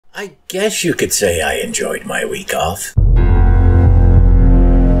I guess you could say I enjoyed my week off.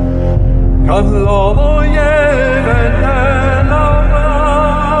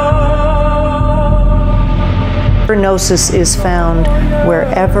 Gnosis is found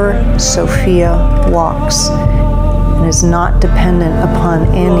wherever Sophia walks and is not dependent upon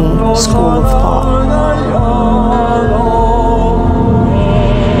any school of thought.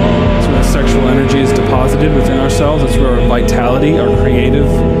 So the sexual energy is deposited within ourselves. It's where our vitality, our creative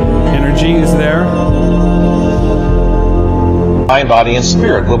energy is there. Mind, body, and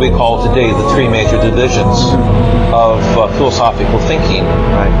spirit, what we call today the three major divisions of philosophical thinking.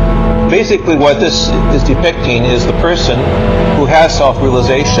 Right. Basically, what this is depicting is the person who has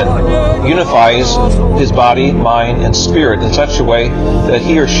self-realization unifies his body, mind, and spirit in such a way that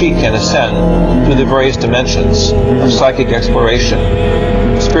he or she can ascend through the various dimensions of psychic exploration,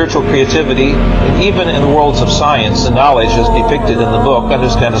 spiritual creativity, and even in the worlds of science and knowledge as depicted in the book,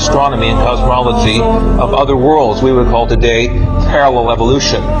 Understand Astronomy and Cosmology, of other worlds we would call today parallel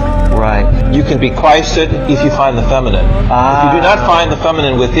evolution. Right. You can be Christed if you find the feminine. If you do not find the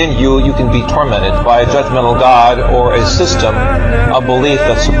feminine within you, you can be tormented by a judgmental God or a system of belief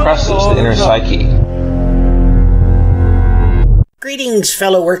that suppresses the inner psyche. Greetings,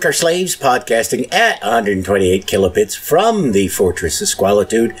 fellow worker slaves, podcasting at 128 kilobits from the Fortress of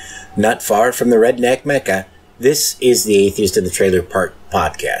Squalitude, not far from the redneck Mecca. This is the Atheist in the Trailer Park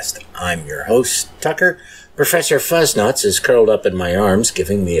podcast. I'm your host, Tucker. Professor Fuzznuts is curled up in my arms,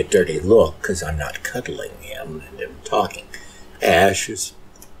 giving me a dirty look because I'm not cuddling him and I'm talking. Ash is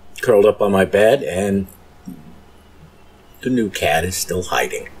curled up on my bed, and the new cat is still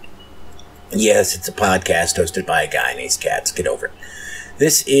hiding. Yes, it's a podcast hosted by a guy and his cats. Get over it.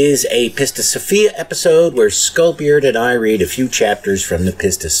 This is a Pistis Sophia episode where Skullbeard and I read a few chapters from the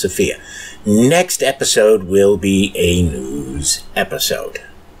Pistis Sophia. Next episode will be a news episode.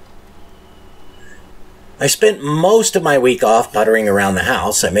 I spent most of my week off puttering around the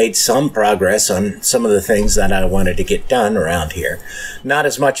house. I made some progress on some of the things that I wanted to get done around here. Not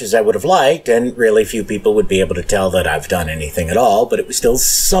as much as I would have liked, and really few people would be able to tell that I've done anything at all, but it was still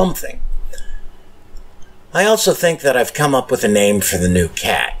something. I also think that I've come up with a name for the new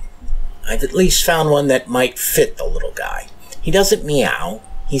cat. I've at least found one that might fit the little guy. He doesn't meow,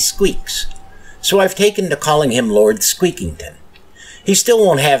 he squeaks. So I've taken to calling him Lord Squeakington. He still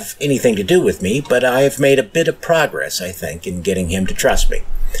won't have anything to do with me, but I've made a bit of progress, I think, in getting him to trust me.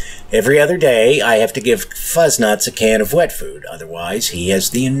 Every other day, I have to give Fuzznuts a can of wet food, otherwise he has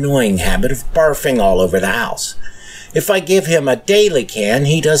the annoying habit of barfing all over the house. If I give him a daily can,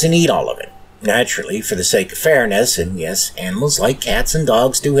 he doesn't eat all of it. Naturally, for the sake of fairness, and yes, animals like cats and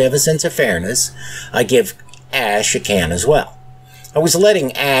dogs do have a sense of fairness, I give Ash a can as well. I was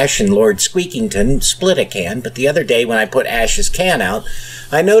letting Ash and Lord Squeakington split a can, but the other day when I put Ash's can out,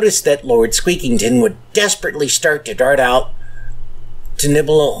 I noticed that Lord Squeakington would desperately start to dart out to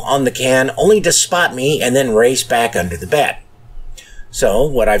nibble on the can, only to spot me and then race back under the bed. So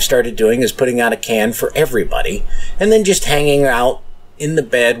what I've started doing is putting out a can for everybody, and then just hanging out in the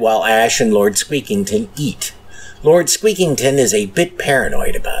bed while Ash and Lord Squeakington eat. Lord Squeakington is a bit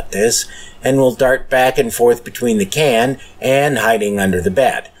paranoid about this, and will dart back and forth between the can and hiding under the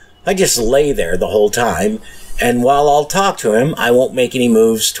bed. I just lay there the whole time, and while I'll talk to him, I won't make any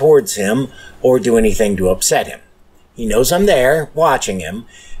moves towards him or do anything to upset him. He knows I'm there, watching him,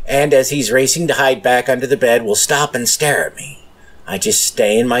 and as he's racing to hide back under the bed, will stop and stare at me. I just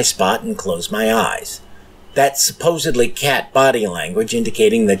stay in my spot and close my eyes. That's supposedly cat body language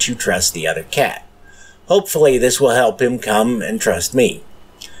indicating that you trust the other cat. Hopefully this will help him come and trust me.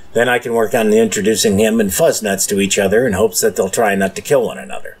 Then I can work on introducing him and Fuzznuts to each other in hopes that they'll try not to kill one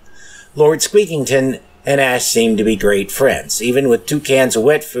another. Lord Squeakington and Ash seem to be great friends. Even with 2 cans of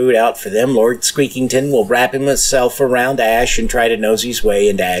wet food out for them, Lord Squeakington will wrap himself around Ash and try to nose his way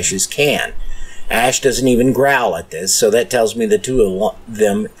into Ash's can. Ash doesn't even growl at this, so that tells me the two of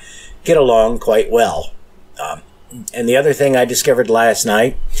them get along quite well. And the other thing I discovered last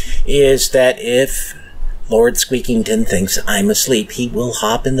night is that if Lord Squeakington thinks I'm asleep, he will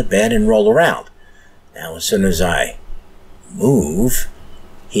hop in the bed and roll around. Now, as soon as I move,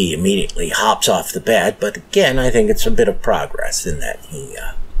 he immediately hops off the bed, but again, I think it's a bit of progress in that he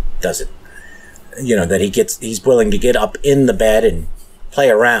doesn't, that he's willing to get up in the bed and play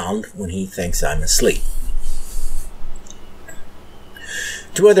around when he thinks I'm asleep.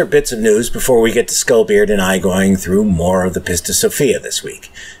 2 other bits of news before we get to Skullbeard and I going through more of the Pistis Sophia this week.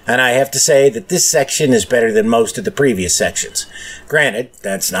 And I have to say that this section is better than most of the previous sections. Granted,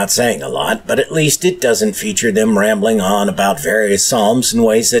 that's not saying a lot, but at least it doesn't feature them rambling on about various psalms in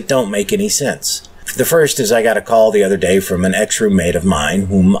ways that don't make any sense. The first is I got a call the other day from an ex-roommate of mine,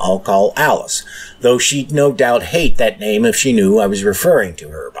 whom I'll call Alice, though she'd no doubt hate that name if she knew I was referring to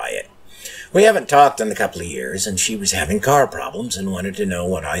her by it. We haven't talked in a couple of years, and she was having car problems and wanted to know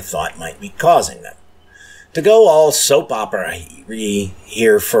what I thought might be causing them. To go all soap opera-y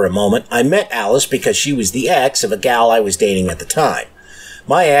here for a moment, I met Alice because she was the ex of a gal I was dating at the time.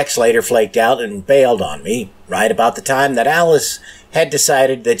 My ex later flaked out and bailed on me, right about the time that Alice had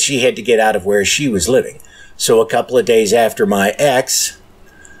decided that she had to get out of where she was living. So a couple of days after my ex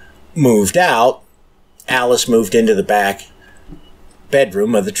moved out, Alice moved into the back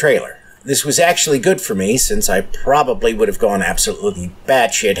bedroom of the trailer. This was actually good for me, since I probably would have gone absolutely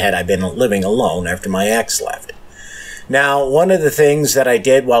batshit had I been living alone after my ex left. Now, one of the things that I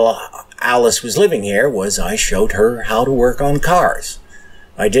did while Alice was living here was I showed her how to work on cars.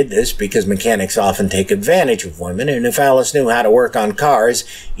 I did this because mechanics often take advantage of women, and if Alice knew how to work on cars,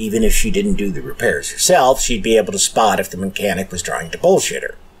 even if she didn't do the repairs herself, she'd be able to spot if the mechanic was trying to bullshit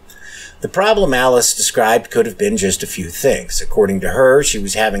her. The problem Alice described could have been just a few things. According to her, she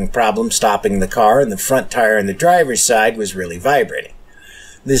was having problems stopping the car, and the front tire on the driver's side was really vibrating.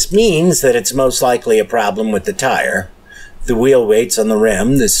 This means that it's most likely a problem with the tire, the wheel weights on the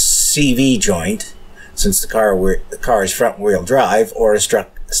rim, the CV joint, since the car is front-wheel drive, or a stuck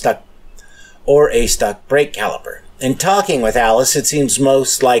brake caliper. In talking with Alice, it seems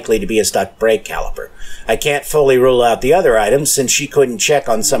most likely to be a stuck brake caliper. I can't fully rule out the other items, since she couldn't check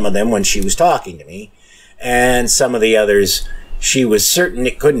on some of them when she was talking to me, and some of the others she was certain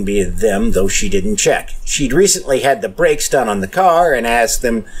it couldn't be them, though she didn't check. She'd recently had the brakes done on the car and asked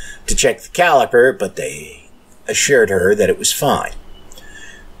them to check the caliper, but they assured her that it was fine.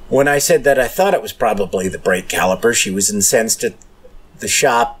 When I said that I thought it was probably the brake caliper, she was incensed at the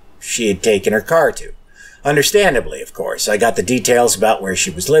shop she had taken her car to. Understandably, of course. I got the details about where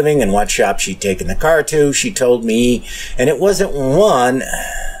she was living and what shop she'd taken the car to. She told me, and it wasn't one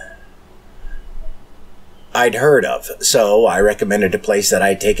I'd heard of, so I recommended a place that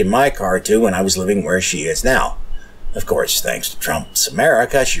I'd taken my car to when I was living where she is now. Of course, thanks to Trump's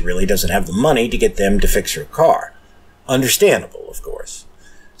America, she really doesn't have the money to get them to fix her car. Understandable, of course.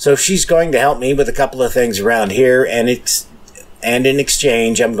 So she's going to help me with a couple of things around here, and in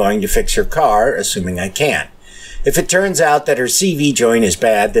exchange, I'm going to fix her car, assuming I can. If it turns out that her CV joint is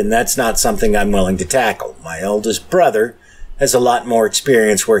bad, then that's not something I'm willing to tackle. My eldest brother has a lot more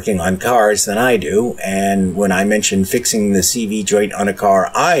experience working on cars than I do, and when I mentioned fixing the CV joint on a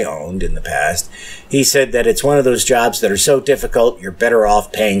car I owned in the past, he said that it's one of those jobs that are so difficult, you're better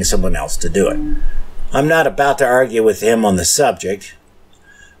off paying someone else to do it. I'm not about to argue with him on the subject,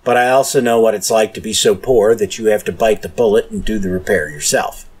 but I also know what it's like to be so poor that you have to bite the bullet and do the repair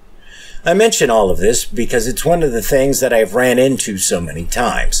yourself. I mention all of this because it's one of the things that I've ran into so many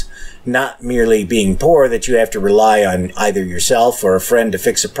times. Not merely being poor that you have to rely on either yourself or a friend to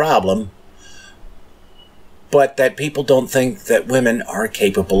fix a problem, but that people don't think that women are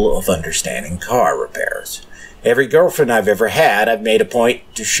capable of understanding car repairs. Every girlfriend I've ever had, I've made a point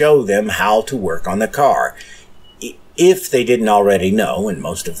to show them how to work on the car, if they didn't already know, and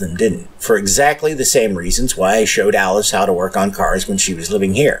most of them didn't, for exactly the same reasons why I showed Alice how to work on cars when she was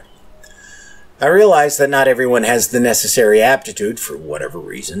living here. I realize that not everyone has the necessary aptitude, for whatever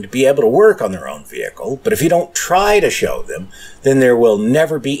reason, to be able to work on their own vehicle, but if you don't try to show them, then there will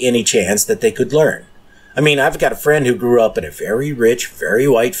never be any chance that they could learn. I mean, I've got a friend who grew up in a very rich, very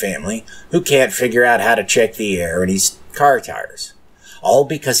white family who can't figure out how to check the air in his car tires. All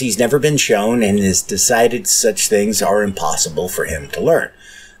because he's never been shown and has decided such things are impossible for him to learn.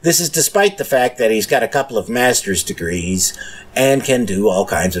 This is despite the fact that he's got a couple of master's degrees and can do all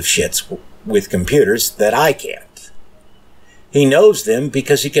kinds of shits with computers that I can't. He knows them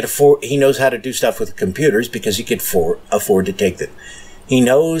because he knows how to do stuff with computers because he could afford to take them. He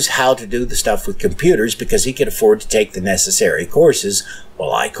knows how to do the stuff with computers because he could afford to take the necessary courses,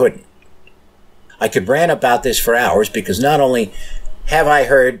 while I couldn't. I could rant about this for hours because not only have I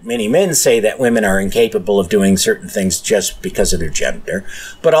heard many men say that women are incapable of doing certain things just because of their gender,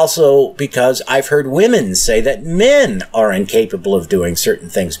 but also because I've heard women say that men are incapable of doing certain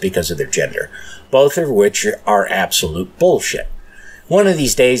things because of their gender, both of which are absolute bullshit. One of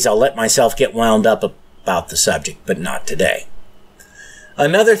these days I'll let myself get wound up about the subject, but not today.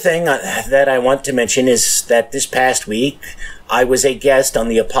 Another thing that I want to mention is that this past week I was a guest on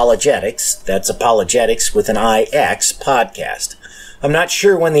the Apologetics, that's Apologetics with an IX podcast. I'm not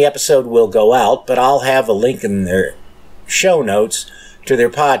sure when the episode will go out, but I'll have a link in their show notes to their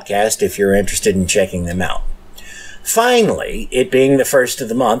podcast if you're interested in checking them out. Finally, it being the first of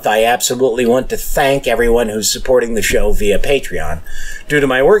the month, I absolutely want to thank everyone who's supporting the show via Patreon. Due to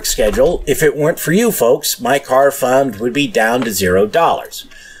my work schedule, if it weren't for you folks, my car fund would be down to $0.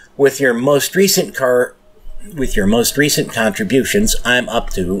 With your most recent contributions, I'm up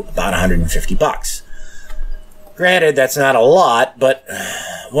to about $150. Granted, that's not a lot, but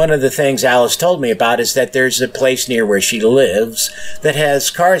one of the things Alice told me about is that there's a place near where she lives that has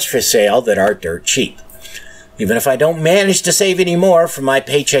cars for sale that are dirt cheap. Even if I don't manage to save any more from my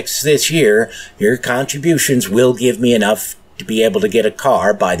paychecks this year, your contributions will give me enough to be able to get a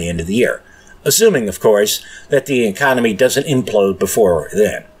car by the end of the year. Assuming, of course, that the economy doesn't implode before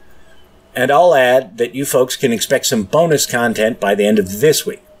then. And I'll add that you folks can expect some bonus content by the end of this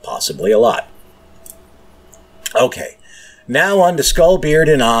week. Possibly a lot. Okay, now on to Skullbeard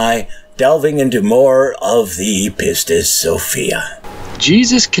and I, delving into more of the Pistis Sophia.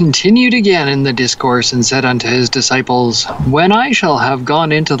 Jesus continued again in the discourse and said unto his disciples, When I shall have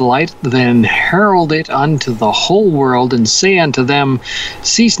gone into the light, then herald it unto the whole world, and say unto them,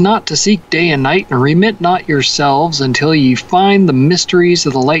 Cease not to seek day and night, and remit not yourselves until ye find the mysteries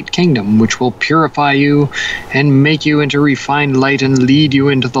of the light kingdom, which will purify you, and make you into refined light, and lead you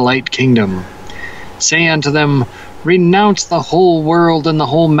into the light kingdom. Say unto them, Renounce the whole world and the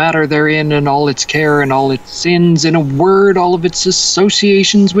whole matter therein, and all its care and all its sins, in a word, all of its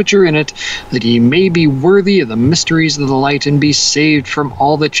associations which are in it, that ye may be worthy of the mysteries of the light, and be saved from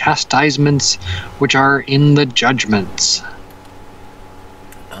all the chastisements which are in the judgments.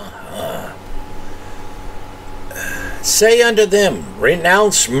 Say unto them,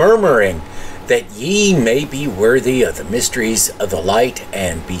 Renounce murmuring, that ye may be worthy of the mysteries of the light,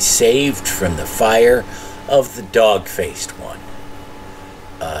 and be saved from the fire of the dog-faced one.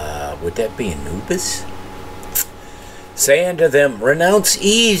 Would that be Anubis? Say unto them, Renounce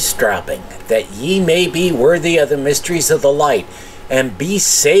eavesdropping, that ye may be worthy of the mysteries of the light, and be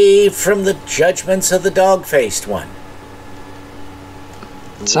saved from the judgments of the dog-faced one.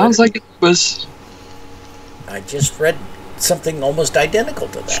 Sounds like it was. I just read something almost identical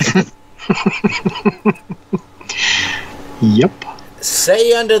to that. Yep.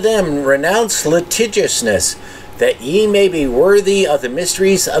 Say unto them, Renounce litigiousness, that ye may be worthy of the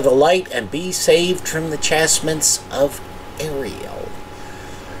mysteries of the light, and be saved from the chastisements of Ariel.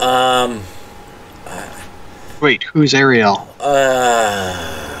 Wait, who's Ariel?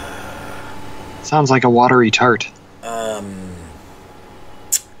 Sounds like a watery tart.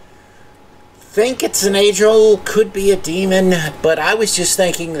 Think it's an angel, could be a demon, but I was just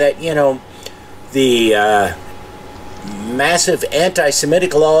thinking that, you know, the massive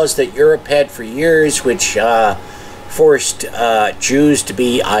anti-Semitic laws that Europe had for years, which forced Jews to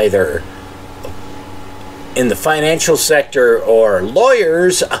be either in the financial sector or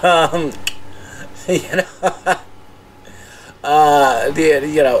lawyers,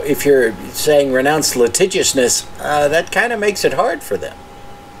 if you're saying renounce litigiousness, that kind of makes it hard for them.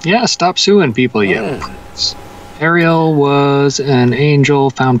 Yeah, stop suing people, you. Ariel was an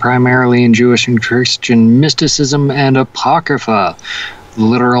angel found primarily in Jewish and Christian mysticism and Apocrypha. The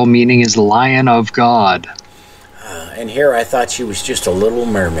literal meaning is Lion of God. And here I thought she was just a little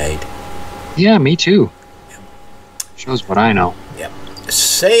mermaid. Yeah, me too. Yep. Shows what I know. Yep.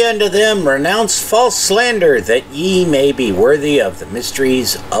 Say unto them, Renounce false slander, that ye may be worthy of the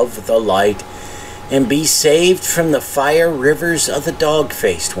mysteries of the light, and be saved from the fire rivers of the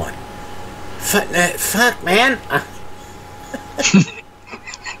dog-faced one. Fuck, man.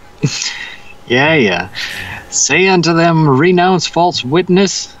 Yeah. Say unto them, Renounce false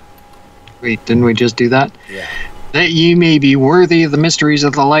witness. Wait, didn't we just do that? Yeah. That ye may be worthy of the mysteries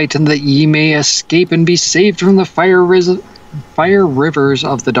of the light, and that ye may escape and be saved from the fire rivers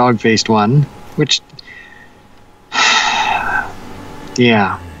of the dog-faced one. Which...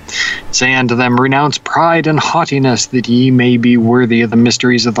 yeah. Say unto them, Renounce pride and haughtiness, that ye may be worthy of the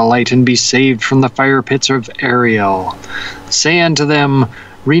mysteries of the light, and be saved from the fire pits of Ariel. Say unto them,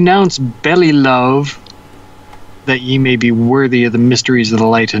 Renounce belly love, that ye may be worthy of the mysteries of the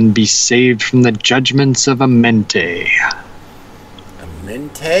light, and be saved from the judgments of Amente.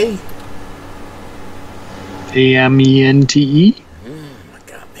 Amente? A-M-E-N-T-E?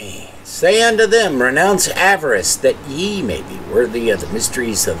 Got me. Say unto them, Renounce avarice, that ye may be worthy of the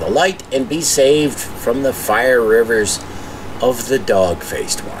mysteries of the light, and be saved from the fire rivers of the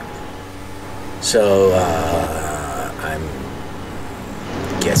dog-faced one. So, I'm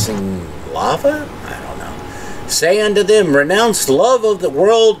guessing lava? I don't know. Say unto them, Renounce love of the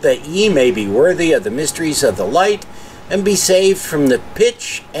world, that ye may be worthy of the mysteries of the light, and be saved from the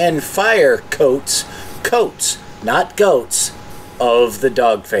pitch and fire coats, not goats, of the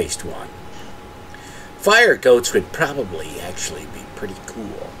dog-faced one. Fire goats would probably actually be pretty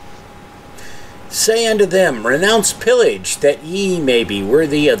cool. Say unto them, renounce pillage, that ye may be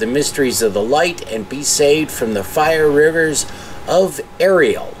worthy of the mysteries of the light, and be saved from the fire rivers of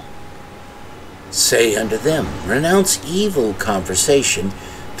Ariel. Say unto them, renounce evil conversation,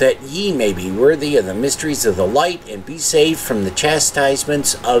 that ye may be worthy of the mysteries of the light, and be saved from the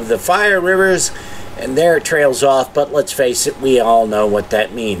chastisements of the fire rivers. And there it trails off, but let's face it, we all know what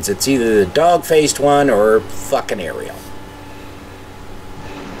that means. It's either the dog-faced one or fucking Ariel.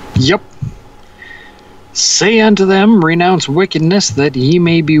 Yep. Say unto them, renounce wickedness, that ye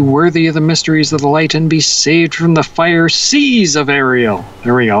may be worthy of the mysteries of the light, and be saved from the fire seas of Ariel.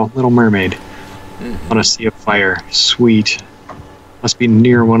 There we go, Little Mermaid. On a sea of fire. Sweet. Must be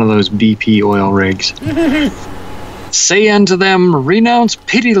near one of those BP oil rigs. Say unto them, renounce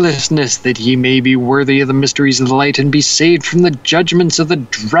pitilessness, that ye may be worthy of the mysteries of the light, and be saved from the judgments of the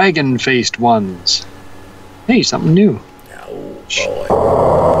dragon-faced ones. Hey, something new. Oh,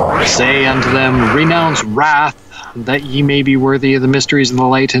 boy. Say unto them, renounce wrath, that ye may be worthy of the mysteries of the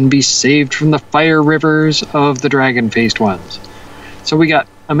light, and be saved from the fire rivers of the dragon-faced ones. So we got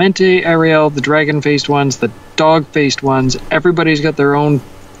Amente, Ariel, the dragon-faced ones, the dog-faced ones. Everybody's got their own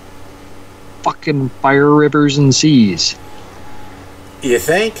fucking fire rivers and seas. You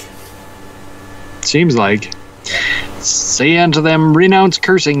think? Seems like. Say unto them, renounce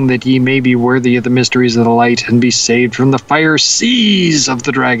cursing, that ye may be worthy of the mysteries of the light, and be saved from the fire seas of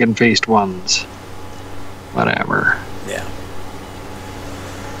the dragon-faced ones. Whatever. Yeah.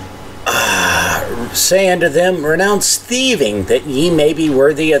 Say unto them, renounce thieving, that ye may be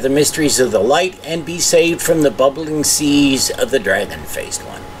worthy of the mysteries of the light, and be saved from the bubbling seas of the dragon-faced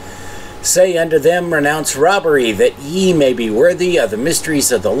one. Say unto them, renounce robbery, that ye may be worthy of the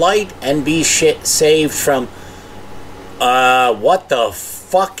mysteries of the light, and be saved from... what the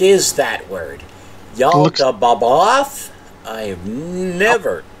fuck is that word? Yaldabaoth? I have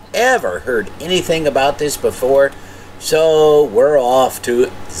never, ever heard anything about this before, so we're off to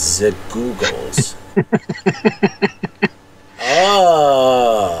the Googles.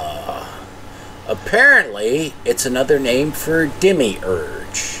 Apparently, it's another name for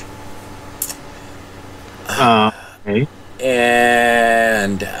demiurge. Okay.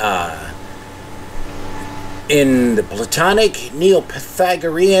 And, in the Platonic,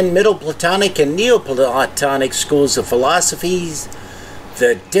 Neo-Pythagorean, Middle Platonic, and Neoplatonic schools of philosophies,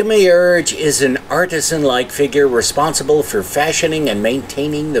 the demiurge is an artisan-like figure responsible for fashioning and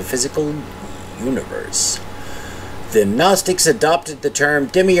maintaining the physical universe. The Gnostics adopted the term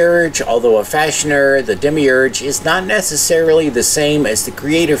demiurge. Although a fashioner, the demiurge is not necessarily the same as the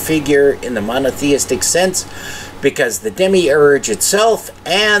creator figure in the monotheistic sense, because the demiurge itself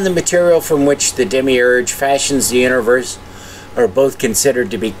and the material from which the demiurge fashions the universe are both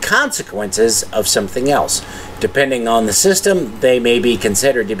considered to be consequences of something else. Depending on the system, they may be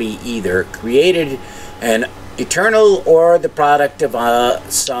considered to be either created and eternal or the product of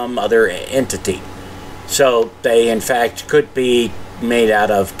some other entity. So they, in fact, could be made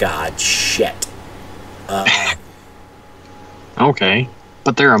out of God shit. Okay.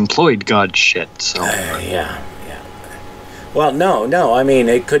 But they're employed God shit, so... Yeah. Well, no. I mean,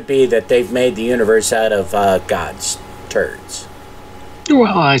 it could be that they've made the universe out of God's turds.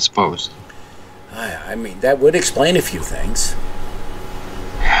 Well, I suppose. I mean, that would explain a few things.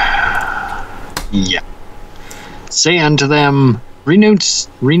 Yeah. Say unto them, renounce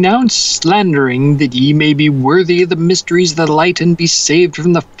slandering, that ye may be worthy of the mysteries of the light, and be saved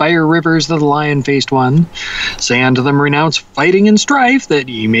from the fire rivers of the lion-faced one. Say unto them, renounce fighting and strife, that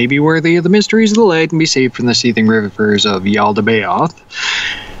ye may be worthy of the mysteries of the light, and be saved from the seething rivers of Yaldabaoth.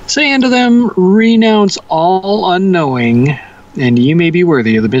 Say unto them, renounce all unknowing, and ye may be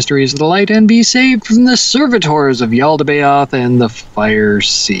worthy of the mysteries of the light, and be saved from the servitors of Yaldabaoth and the fire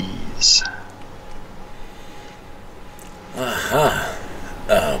seas.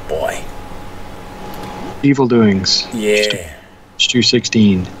 Oh, boy. Evil doings. Yeah.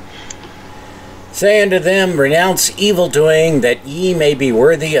 2:16. Say unto them, renounce evil doing, that ye may be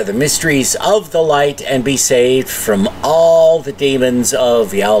worthy of the mysteries of the light, and be saved from all the demons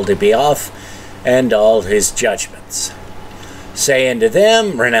of Yaldabaoth and all his judgments. Say unto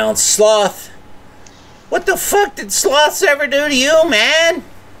them, renounce sloth. What the fuck did sloths ever do to you, man?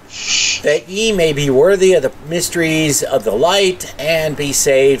 That ye may be worthy of the mysteries of the light, and be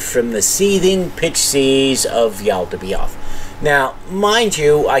saved from the seething pitch seas of Yaldabaoth. Now, mind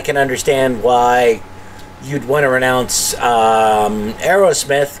you, I can understand why you'd want to renounce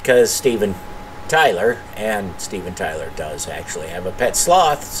Aerosmith, because Steven Tyler does actually have a pet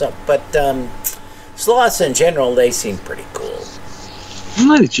sloth, so, but sloths in general, they seem pretty cool.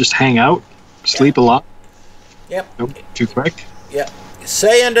 They just hang out, sleep a lot. Yep. Nope, too quick. Yep.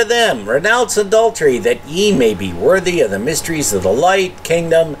 Say unto them, renounce adultery, that ye may be worthy of the mysteries of the light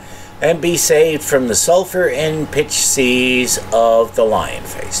kingdom, and be saved from the sulfur and pitch seas of the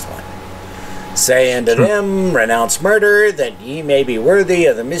lion-faced one. Say unto them, renounce murder, that ye may be worthy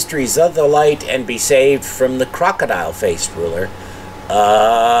of the mysteries of the light, and be saved from the crocodile-faced ruler.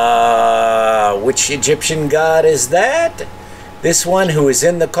 Which Egyptian god is that? This one who is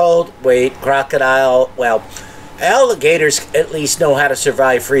in the cold. Wait, crocodile. Well, alligators at least know how to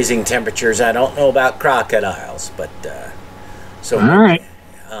survive freezing temperatures. I don't know about crocodiles, but so All right.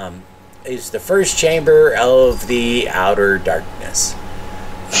 Is the first chamber of the outer darkness.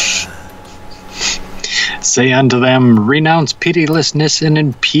 Say unto them, renounce pitilessness and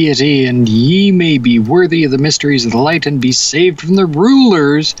impiety, and ye may be worthy of the mysteries of the light, and be saved from the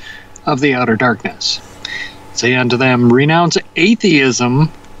rulers of the outer darkness. Say unto them, renounce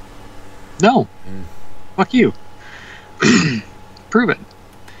atheism. No. Fuck you. Prove it.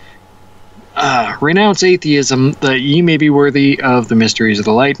 Renounce atheism, that ye may be worthy of the mysteries of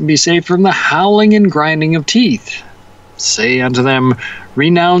the light, and be saved from the howling and grinding of teeth. Say unto them,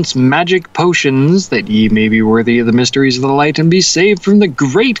 renounce magic potions, that ye may be worthy of the mysteries of the light, and be saved from the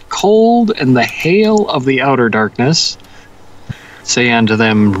great cold and the hail of the outer darkness. Say unto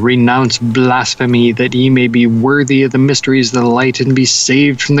them, renounce blasphemy, that ye may be worthy of the mysteries of the light, and be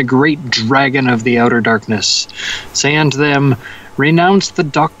saved from the great dragon of the outer darkness. Say unto them, renounce the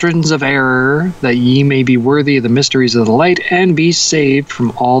doctrines of error, that ye may be worthy of the mysteries of the light, and be saved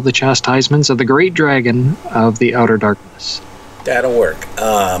from all the chastisements of the great dragon of the outer darkness. That'll work.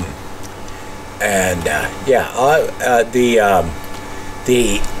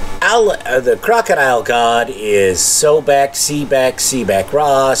 The crocodile god is Sobek, Sebek,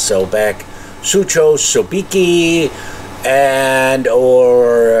 Ra, Sobek, Sucho, Sobiki, and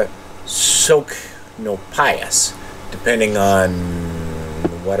or Sok no Pius, depending on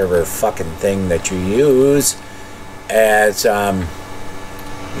whatever fucking thing that you use as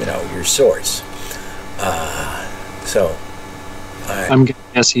your source. I'm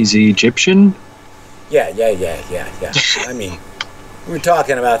guessing he's Egyptian. Yeah. I mean, we're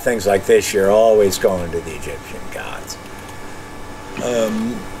talking about things like this, you're always going to the Egyptian gods.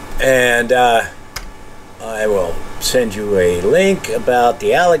 I will send you a link about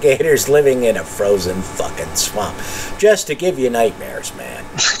the alligators living in a frozen fucking swamp, just to give you nightmares, man.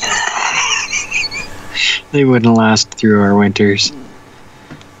 They wouldn't last through our winters.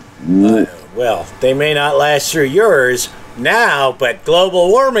 Well, they may not last through yours now, but global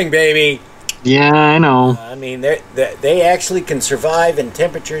warming, baby. Yeah, I know. I mean, they actually can survive in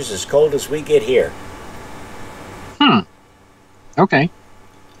temperatures as cold as we get here. Okay.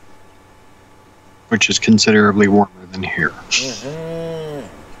 Which is considerably warmer than here. Mm-hmm.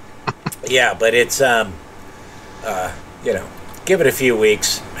 Yeah, but it's, give it a few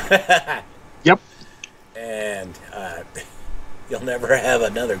weeks. Yep. And you'll never have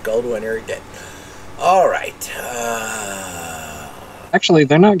another cold winter again. All right. Actually,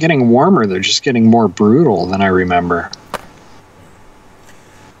 they're not getting warmer. They're just getting more brutal than I remember.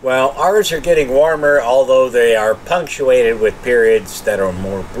 Well, ours are getting warmer, although they are punctuated with periods that are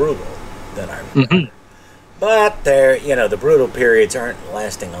more brutal than I remember. Mm-hmm. But they're, the brutal periods aren't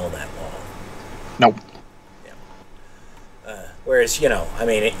lasting all that long. Nope. Yeah. Whereas,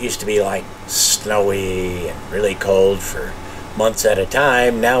 it used to be like snowy and really cold for months at a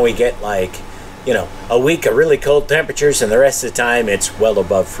time. Now we get like, a week of really cold temperatures, and the rest of the time it's well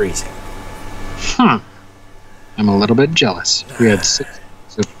above freezing. I'm a little bit jealous. We had 6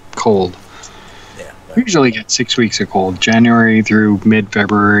 weeks of cold. Yeah. We usually get 6 weeks of cold, January through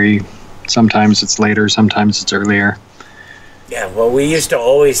mid-February. Sometimes it's later, sometimes it's earlier. Yeah, well, we used to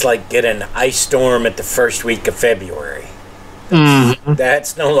always get an ice storm at the first week of February.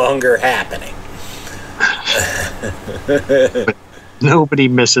 That's no longer happening. But nobody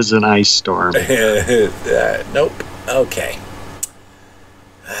misses an ice storm. Nope. Okay.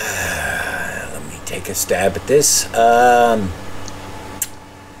 Let me take a stab at this.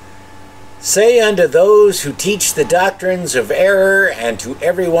 Say unto those who teach the doctrines of error, and to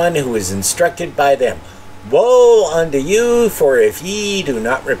everyone who is instructed by them, woe unto you, for if ye do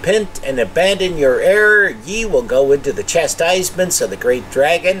not repent and abandon your error, ye will go into the chastisements of the great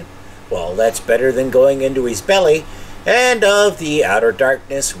dragon. Well, that's better than going into his belly. And of the outer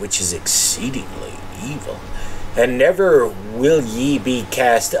darkness, which is exceedingly evil. And never will ye be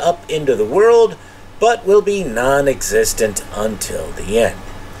cast up into the world, but will be non-existent until the end.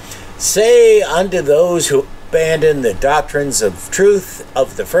 Say unto those who abandon the doctrines of truth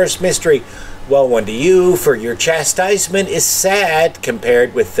of the first mystery, woe unto you, for your chastisement is sad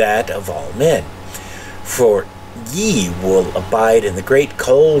compared with that of all men. For ye will abide in the great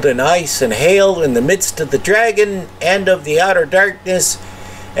cold and ice and hail in the midst of the dragon and of the outer darkness,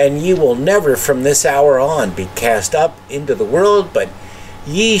 and ye will never from this hour on be cast up into the world, but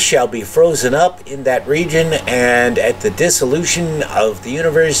ye shall be frozen up in that region, and at the dissolution of the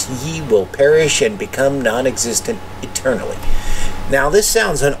universe ye will perish and become non-existent eternally. Now this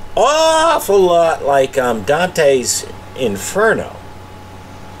sounds an awful lot like Dante's Inferno.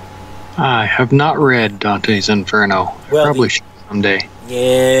 I have not read Dante's Inferno. Well, Probably should someday.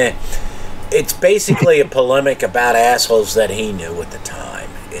 Yeah, it's basically a polemic about assholes that he knew at the time.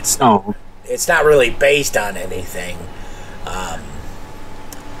 It's not really based on anything,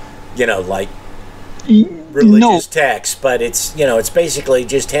 like religious text, but it's it's basically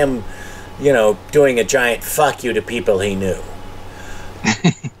just him, doing a giant fuck you to people he knew.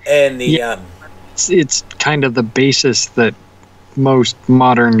 And the it's kind of the basis that most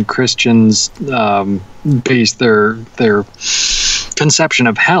modern Christians base their conception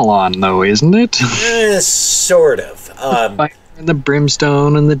of hell on, though, isn't it? Sort of. Fire and the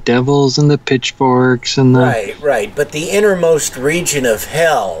brimstone and the devils and the pitchforks and the... Right. But the innermost region of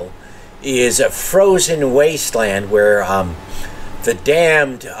hell is a frozen wasteland where the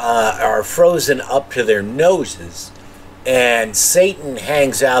damned are frozen up to their noses, and Satan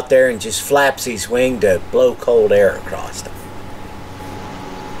hangs out there and just flaps his wing to blow cold air across them.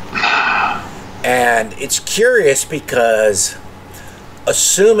 And it's curious because,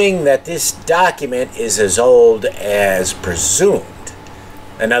 assuming that this document is as old as presumed,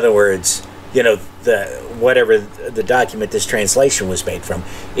 in other words, whatever the document this translation was made from,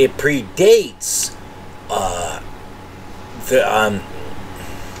 it predates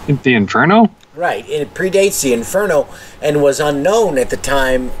the Inferno? Right, it predates the Inferno and was unknown at the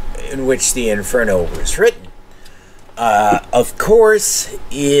time in which the Inferno was written. Of course,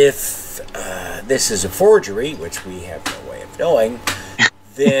 if this is a forgery, which we have no way of knowing,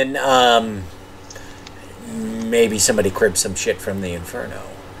 then maybe somebody cribbed some shit from the Inferno.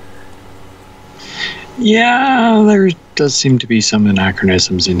 Yeah, there does seem to be some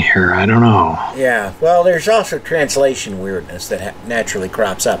anachronisms in here. I don't know. Yeah, well, there's also translation weirdness that naturally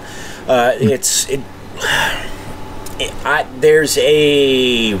crops up. There's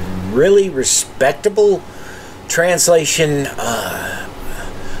a really respectable translation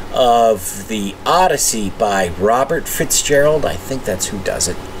of the Odyssey by Robert Fitzgerald. I think that's who does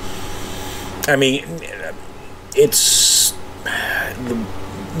it. I mean, it's the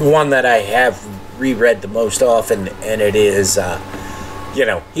one that I have reread the most often, and it is,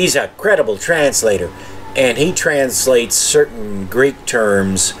 he's a credible translator, and he translates certain Greek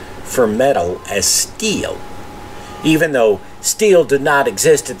terms for metal as steel, even though steel did not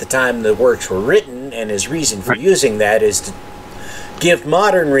exist at the time the works were written, and his reason for using that is to give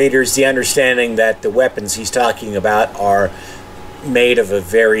modern readers the understanding that the weapons he's talking about are made of a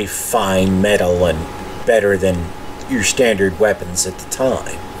very fine metal and better than your standard weapons at the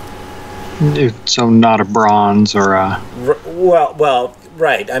time. So not a bronze or a... Well,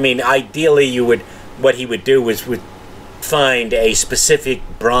 right. I mean, ideally what he would do was would find a specific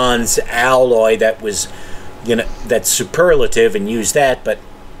bronze alloy that was, that's superlative and use that, but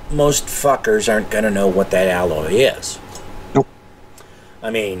most fuckers aren't going to know what that alloy is. Nope. I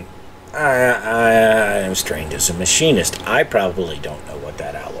mean, I'm trained as a machinist. I probably don't know what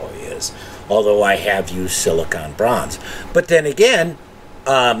that alloy is, although I have used silicon bronze. But then again,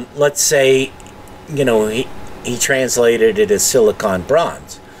 let's say, he translated it as silicon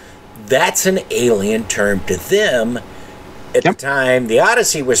bronze. That's an alien term to them at the time the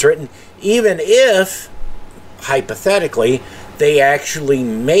Odyssey was written, even if, hypothetically, they actually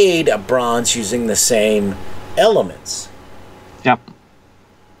made a bronze using the same elements. Yep.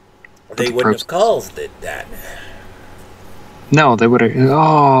 They wouldn't have called it that. No, they would have...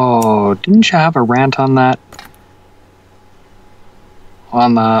 Oh, didn't you have a rant on that?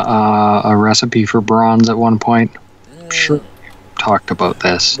 On the a recipe for bronze at one point? Sure. Talked about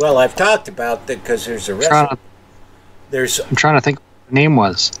this. Well, I've talked about that because there's a recipe. I'm trying to think what the name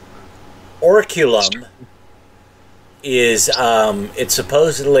was. Orculum is it's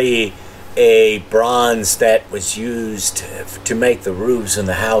supposedly a bronze that was used to make the roofs in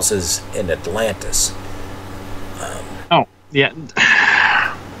the houses in Atlantis. Oh, yeah.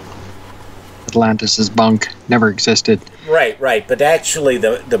 Atlantis is bunk. Never existed. Right. But actually,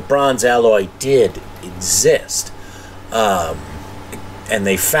 the bronze alloy did exist. And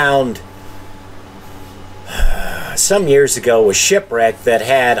they found some years ago a shipwreck that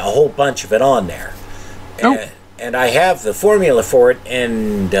had a whole bunch of it on there. And I have the formula for it,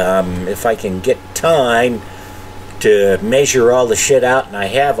 and if I can get time, to measure all the shit out, and I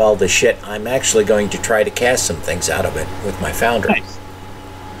have all the shit. I'm actually going to try to cast some things out of it with my foundry. Nice.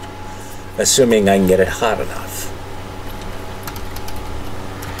 Assuming I can get it hot enough.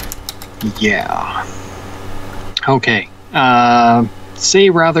 Yeah. Okay. Say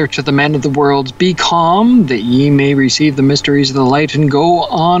rather to the men of the world, be calm, that ye may receive the mysteries of the light, and go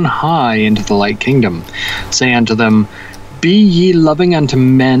on high into the light kingdom. Say unto them, be ye loving unto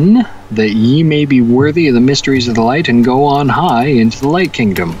men, that ye may be worthy of the mysteries of the light, and go on high into the light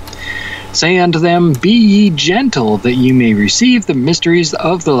kingdom. Say unto them, be ye gentle, that ye may receive the mysteries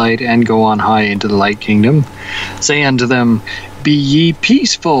of the light, and go on high into the light kingdom. Say unto them, be ye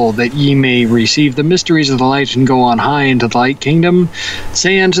peaceful, that ye may receive the mysteries of the light, and go on high into the light kingdom.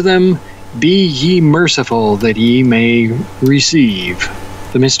 Say unto them, be ye merciful, that ye may receive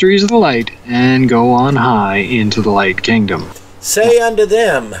the mysteries of the light, and go on high into the light kingdom. Say unto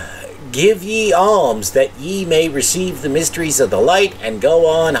them, give ye alms, that ye may receive the mysteries of the light, and go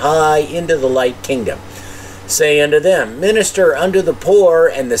on high into the light kingdom. Say unto them, minister unto the poor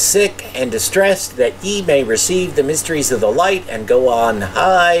and the sick and distressed, that ye may receive the mysteries of the light, and go on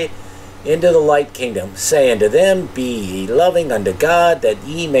high into the light kingdom. Say unto them, be ye loving unto God, that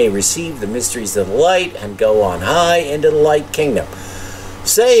ye may receive the mysteries of the light, and go on high into the light kingdom.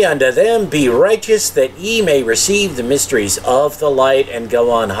 Say unto them, be righteous, that ye may receive the mysteries of the light, and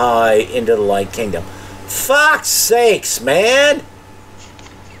go on high into the light kingdom. Fuck's sakes, man!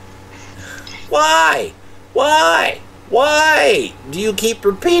 Why? Why do you keep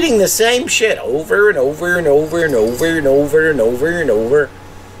repeating the same shit over and over and over and over and over and over and over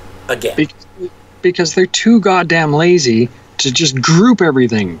again? Because they're too goddamn lazy to just group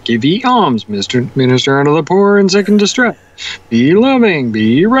everything. Give ye alms, minister unto the poor and sick and distress. Be loving,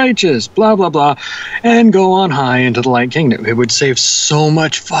 be righteous, blah, blah, blah, and go on high into the light kingdom. It would save so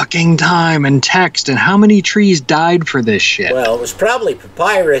much fucking time and text, and how many trees died for this shit? Well, it was probably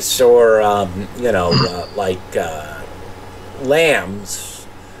papyrus or, lambs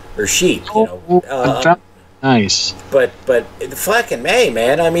or sheep, Nice. But fucking May,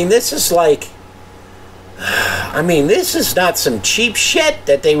 man, I mean, this is like... this is not some cheap shit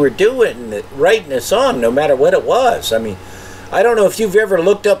that they were doing, writing this on, no matter what it was. I mean, I don't know if you've ever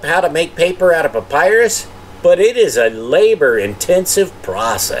looked up how to make paper out of papyrus, but it is a labor-intensive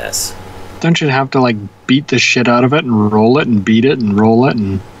process. Don't you have to, like, beat the shit out of it and roll it and beat it and roll it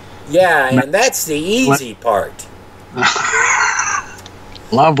and... Yeah, and that's the easy part.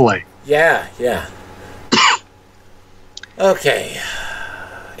 Lovely. Yeah. Okay.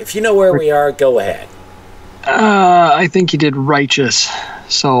 If you know where we are, go ahead. I think you did righteous.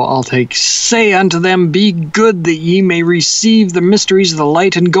 So I'll take, say unto them, be good, that ye may receive the mysteries of the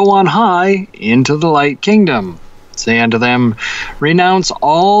light, and go on high into the light kingdom. Say unto them, renounce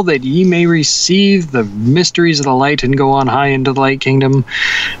all, that ye may receive the mysteries of the light, and go on high into the light kingdom.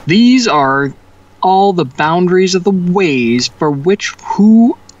 These are all the boundaries of the ways for which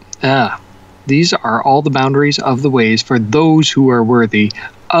these are all the boundaries of the ways for those who are worthy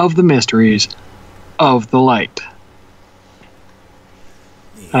of the mysteries of the light.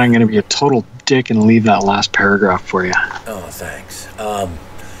 And I'm going to be a total dick and leave that last paragraph for you. Oh, thanks.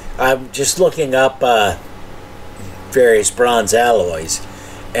 I'm just looking up various bronze alloys,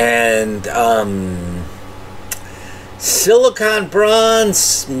 and silicon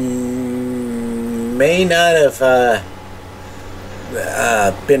bronze may not have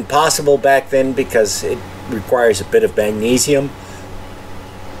been possible back then because it requires a bit of magnesium,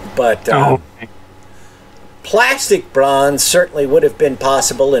 but plastic bronze certainly would have been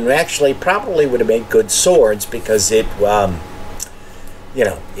possible, and actually probably would have made good swords because it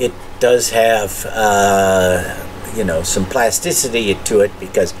it does have some plasticity to it,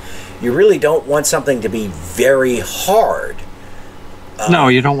 because you really don't want something to be very hard. No,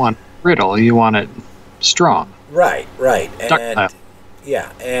 you don't want brittle, you want it strong. Right. Ductile.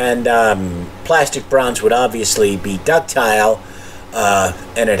 And plastic bronze would obviously be ductile,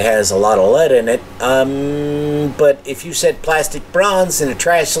 and it has a lot of lead in it. But if you said plastic bronze in a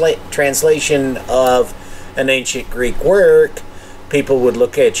translation of an ancient Greek work, people would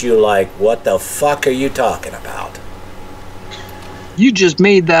look at you like, what the fuck are you talking about? You just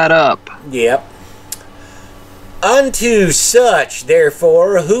made that up. Yep. Unto such,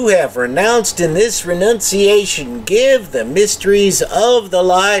 therefore, who have renounced in this renunciation, give the mysteries of the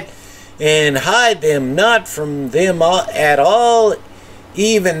light, and hide them not from them at all,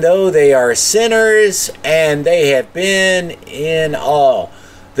 even though they are sinners, and they have been in all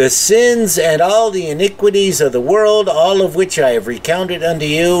the sins and all the iniquities of the world, all of which I have recounted unto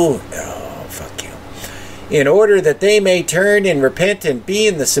you. Oh, fuck you. in order that they may turn and repent and be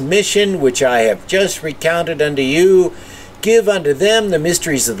in the submission which I have just recounted unto you. Give unto them the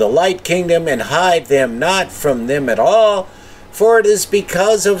mysteries of the light kingdom, and hide them not from them at all. For it is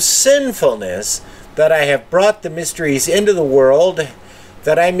because of sinfulness that I have brought the mysteries into the world,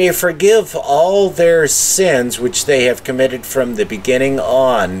 that I may forgive all their sins which they have committed from the beginning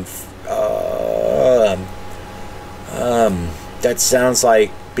on. That sounds like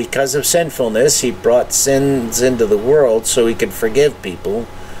because of sinfulness, he brought sins into the world so he could forgive people,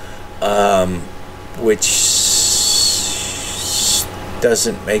 which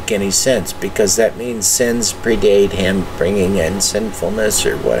doesn't make any sense, because that means sins predate him bringing in sinfulness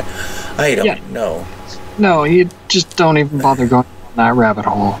or what. I don't know. No, you just don't even bother going down that rabbit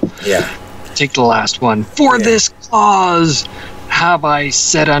hole. Yeah. Take the last one. For this cause have I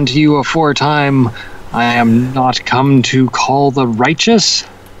said unto you aforetime, I am not come to call the righteous.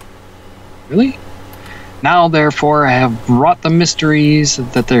 Really? Now, therefore, I have wrought the mysteries,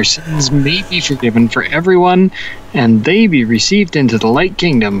 that their sins may be forgiven for everyone, and they be received into the light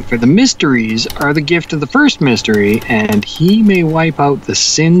kingdom. For the mysteries are the gift of the first mystery, and he may wipe out the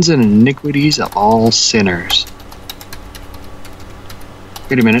sins and iniquities of all sinners.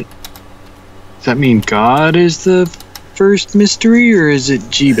 Wait a minute. Does that mean God is the first mystery, or is it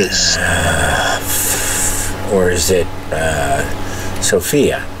Jeebus? Or is it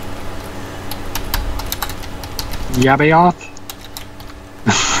Sophia? Yabaoth?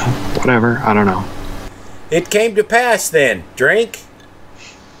 Whatever, I don't know. It came to pass then, drink.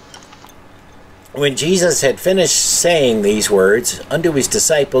 When Jesus had finished saying these words unto his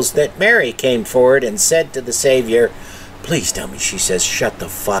disciples, that Mary came forward and said to the Savior, please tell me she says, shut the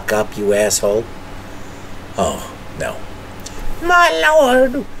fuck up, you asshole. Oh, no. My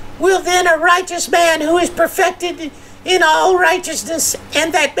Lord, will then a righteous man who is perfected in all righteousness,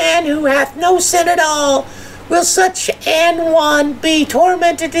 and that man who hath no sin at all, will such an one be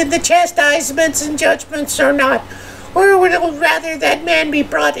tormented in the chastisements and judgments or not? Or will rather that man be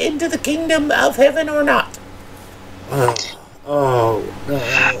brought into the kingdom of heaven or not? Oh,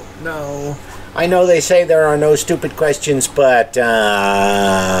 no. I know they say there are no stupid questions, but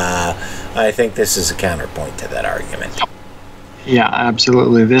I think this is a counterpoint to that argument. Yeah,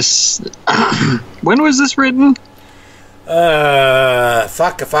 absolutely. This... When was this written?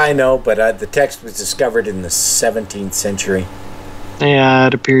 Fuck if I know, but the text was discovered in the 17th century. Yeah,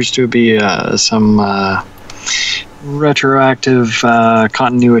 it appears to be some retroactive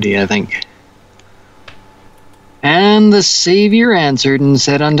continuity, I think. And the Savior answered and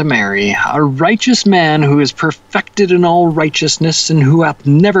said unto Mary, a righteous man who is perfected in all righteousness, and who hath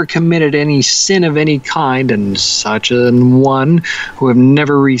never committed any sin of any kind, and such an one who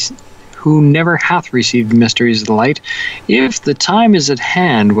never hath received mysteries of the light, if the time is at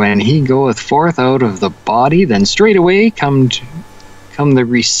hand when he goeth forth out of the body, then straightway come the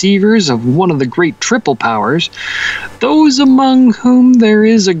receivers of one of the great triple powers, those among whom there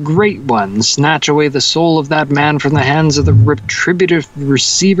is a great one, snatch away the soul of that man from the hands of the retributive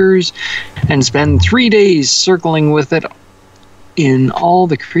receivers, and spend 3 days circling with it in all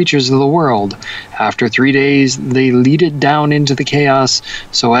the creatures of the world. After 3 days they lead it down into the chaos,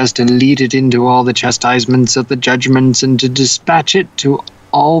 so as to lead it into all the chastisements of the judgments, and to dispatch it to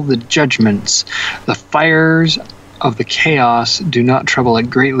all the judgments. The fires of the chaos do not trouble it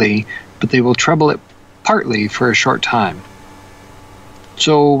greatly, but they will trouble it partly for a short time.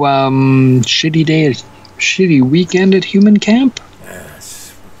 So, shitty weekend at human camp?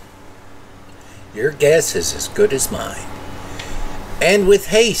 Yes. Your guess is as good as mine. And with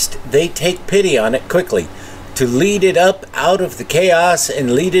haste they take pity on it quickly, to lead it up out of the chaos,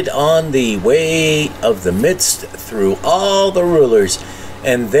 and lead it on the way of the midst through all the rulers,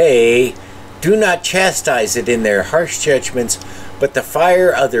 and they do not chastise it in their harsh judgments, but the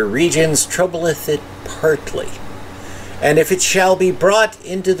fire of their regions troubleth it partly. And if it shall be brought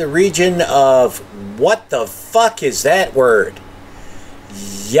into the region of, what the fuck is that word?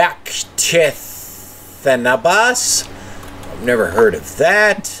 Yakthethanabas? I've never heard of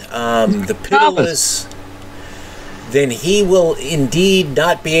that. The pitiless, then he will indeed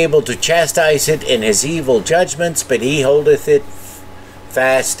not be able to chastise it in his evil judgments, but he holdeth it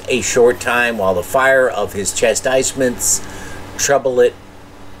fast a short time, while the fire of his chastisements trouble it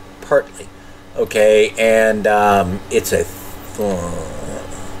partly. Okay, and it's a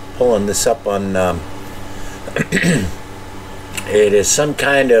pulling this up on it is some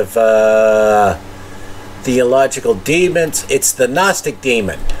kind of theological demons. It's the Gnostic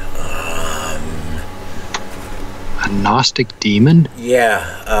demon. A Gnostic demon?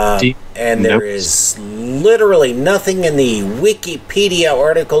 Yeah, and there is literally nothing in the Wikipedia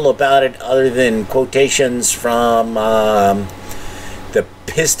article about it other than quotations from the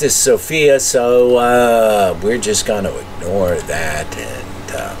Pistis Sophia, so we're just going to ignore that and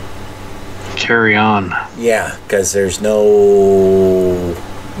carry on. Yeah, because there's no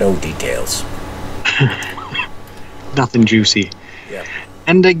details. Nothing juicy. Yep.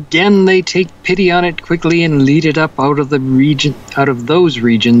 And again they take pity on it quickly and lead it up out of those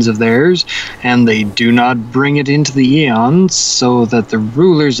regions of theirs, and they do not bring it into the aeons, so that the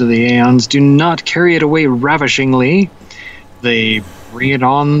rulers of the aeons do not carry it away ravishingly. They bring it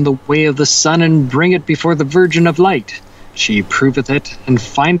on the way of the sun and bring it before the Virgin of Light. She proveth it, and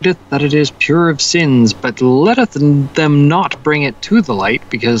findeth that it is pure of sins, but letteth them not bring it to the light,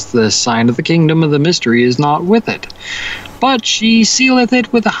 because the sign of the kingdom of the mystery is not with it. But she sealeth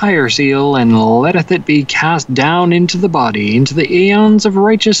it with a higher seal, and letteth it be cast down into the body, into the aeons of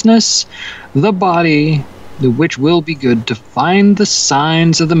righteousness, the body, which will be good, to find the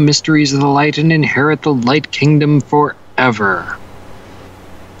signs of the mysteries of the light, and inherit the light kingdom forever.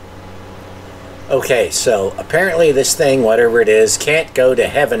 Okay, so apparently this thing, whatever it is, can't go to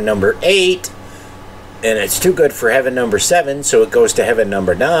heaven number 8, and it's too good for heaven number 7, so it goes to heaven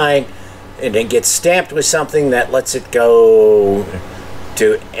number 9, and it gets stamped with something that lets it go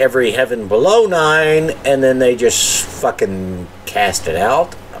to every heaven below 9, and then they just fucking cast it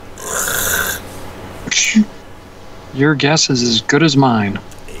out. Your guess is as good as mine.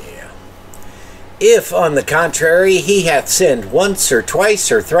 Yeah. If, on the contrary, he hath sinned once or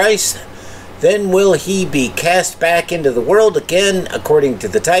twice or thrice, then will he be cast back into the world again, according to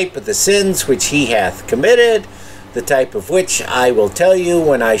the type of the sins which he hath committed, the type of which I will tell you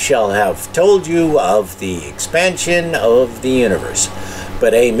when I shall have told you of the expansion of the universe.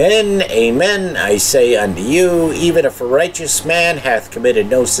 But amen, amen, I say unto you, even if a righteous man hath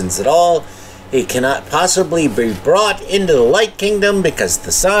committed no sins at all, he cannot possibly be brought into the light kingdom, because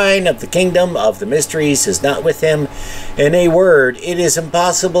the sign of the kingdom of the mysteries is not with him. In a word, it is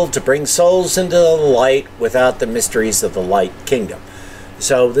impossible to bring souls into the light without the mysteries of the light kingdom.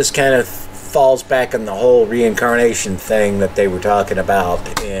 So this kind of falls back on the whole reincarnation thing that they were talking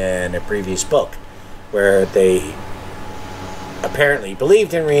about in a previous book, where they apparently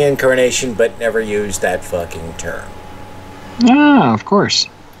believed in reincarnation but never used that fucking term. Ah, of course.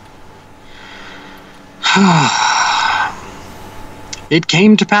 It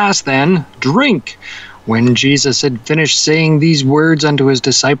came to pass then, drink, when Jesus had finished saying these words unto his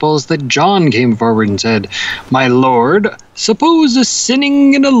disciples, that John came forward and said, My Lord, suppose a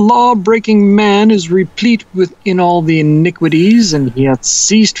sinning and a law-breaking man is replete within all the iniquities, and he hath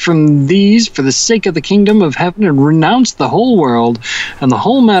ceased from these for the sake of the kingdom of heaven, and renounced the whole world, and the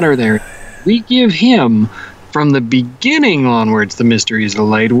whole matter there. We give him from the beginning onwards the mysteries of the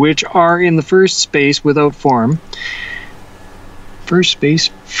light, which are in the first space without form, first space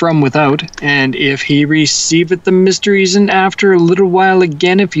from without, and if he receiveth the mysteries, and after a little while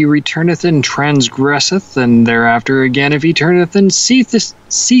again if he returneth and transgresseth, and thereafter again if he turneth and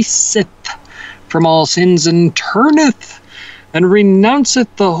ceaseth from all sins, and turneth and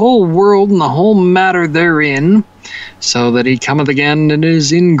renounceth the whole world and the whole matter therein, so that he cometh again and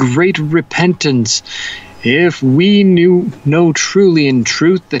is in great repentance. If we know truly in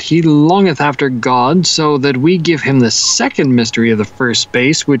truth that he longeth after God, so that we give him the second mystery of the first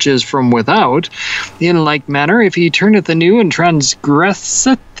space, which is from without, in like manner, if he turneth anew and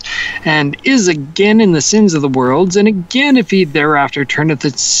transgresseth, and is again in the sins of the worlds, and again if he thereafter turneth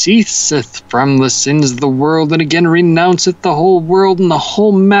and ceaseth from the sins of the world, and again renounceth the whole world and the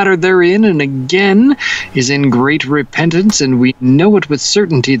whole matter therein, and again is in great repentance, and we know it with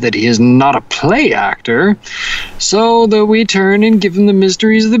certainty that he is not a play actor, so that we turn and give him the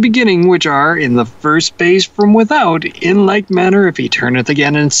mysteries of the beginning, which are in the first space from without, in like manner if he turneth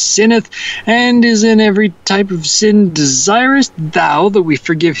again and sinneth, and is in every type of sin, desirest thou that we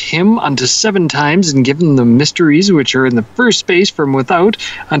forgive him unto 7 times, and give him the mysteries which are in the first space from without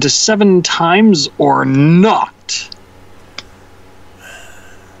unto 7 times, or not?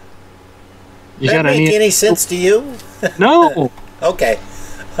 Does that make any sense to you? No. Okay.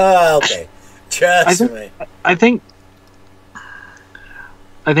 Okay. Trust me. I think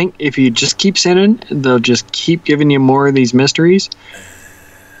if you just keep sinning, they'll just keep giving you more of these mysteries,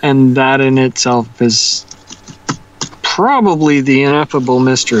 and that in itself is probably the ineffable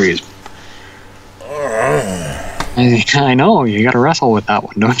mysteries. I know, you gotta wrestle with that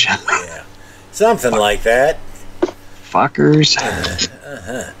one, don't you? Yeah. Something like that. Fuckers.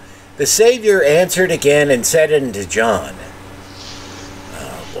 The Savior answered again and said unto John,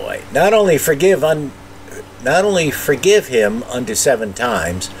 oh boy, not only forgive not only forgive him unto 7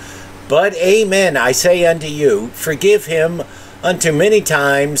 times, but amen, I say unto you, forgive him unto many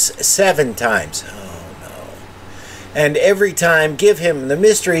times, 7 times. Oh no. And every time give him the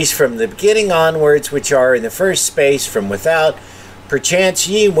mysteries from the beginning onwards, which are in the first space from without. Perchance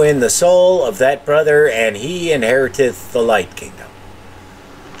ye win the soul of that brother, and he inheriteth the light kingdom.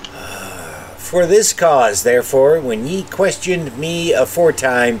 For this cause, therefore, when ye questioned me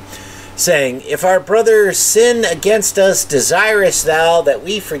aforetime, saying, If our brother sin against us, desirest thou that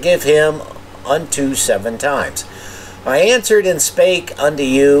we forgive him unto 7 times? I answered and spake unto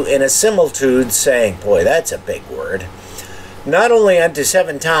you in a similitude, saying, boy, that's a big word, not only unto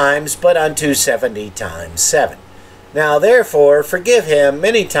 7 times, but unto 70 times 7. Now therefore forgive him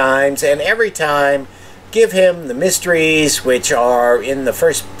many times, and every time give him the mysteries which are in the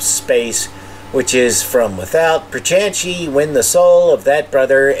first space, which is from without. Perchance ye win the soul of that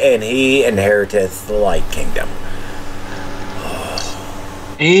brother, and he inheriteth the light kingdom.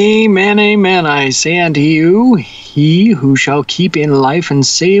 Amen, amen, I say unto you, he who shall keep in life and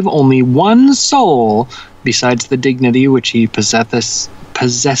save only one soul, besides the dignity which he possesseth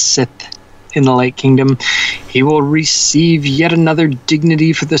in the light kingdom, he will receive yet another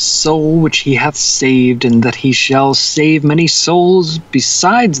dignity for the soul which he hath saved, and that he shall save many souls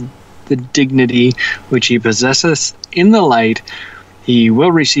besides the dignity which he possesseth in the light. He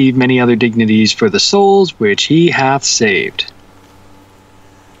will receive many other dignities for the souls which he hath saved.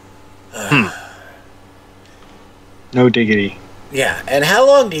 No diggity. Yeah, and how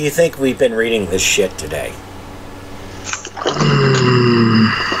long do you think we've been reading this shit today?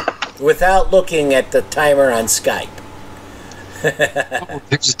 Without looking at the timer on Skype.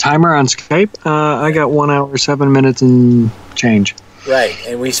 There's a timer on Skype? I got 1 hour, 7 minutes and change. Right,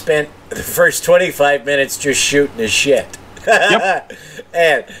 and we spent the first 25 minutes just shooting the shit. Yep.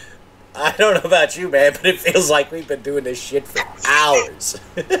 And I don't know about you, man, but it feels like we've been doing this shit for hours.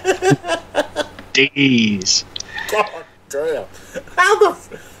 Days. God damn. How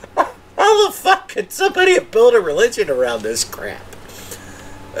the fuck could somebody build a religion around this crap?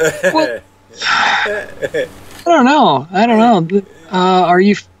 Well, I don't know. Are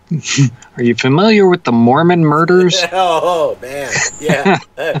you familiar with the Mormon murders? Oh man, yeah.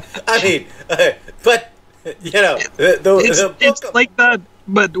 I mean, but you know, it's like that,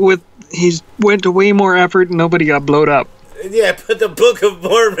 but with he's went to way more effort and nobody got blowed up. Yeah, but the Book of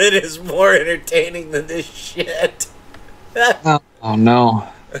Mormon is more entertaining than this shit. Oh no.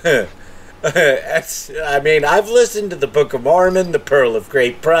 I mean, I've listened to the Book of Mormon, the Pearl of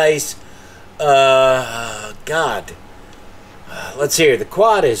Great Price. God. Let's see here. The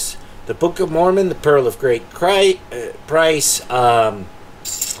quad is the Book of Mormon, the Pearl of Great Price,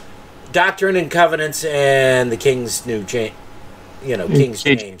 Doctrine and Covenants, and the King's New James. King's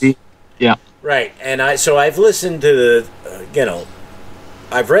James. Yeah. Right, and I've listened to the,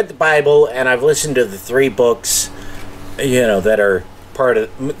 I've read the Bible, and I've listened to the 3 books, that are part of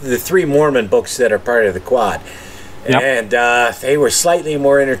the 3 Mormon books that are part of the quad. Yep. And they were slightly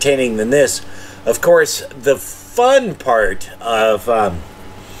more entertaining than this. Of course, the fun part of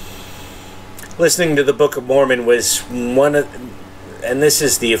listening to the Book of Mormon was and this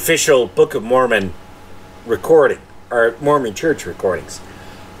is the official Book of Mormon recording, or Mormon Church recordings.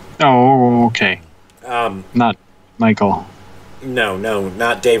 Oh, okay. Not Michael. No,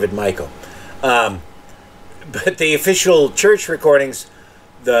 not David Michael. But the official church recordings,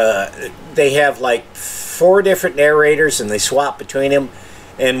 they have like 4 different narrators, and they swap between them.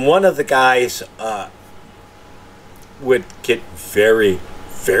 And one of the guys would get very,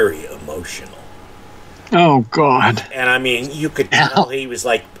 very emotional. Oh God! And I mean, you could tell he was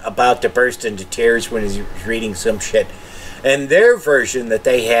like about to burst into tears when he was reading some shit. And their version that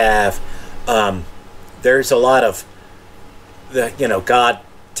they have, there's a lot of God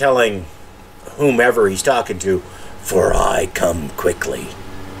telling whomever he's talking to, "For I come quickly."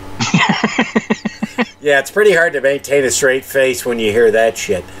 Yeah, it's pretty hard to maintain a straight face when you hear that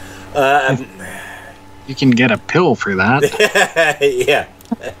shit. You can get a pill for that. Yeah.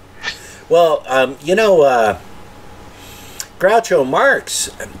 Well, Groucho Marx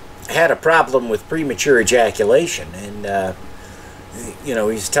had a problem with premature ejaculation, and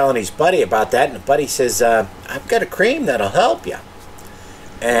he's telling his buddy about that, and the buddy says, "I've got a cream that'll help you."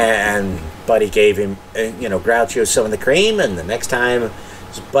 And buddy gave him, Groucho some of the cream, and the next time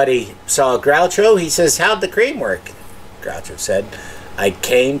his buddy saw Groucho, he says, "How'd the cream work?" Groucho said, "I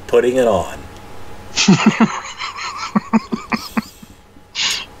came putting it on."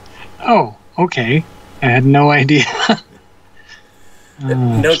 Oh, okay. I had no idea.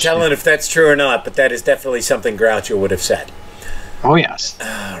 No telling if that's true or not, but that is definitely something Groucho would have said. Oh, yes.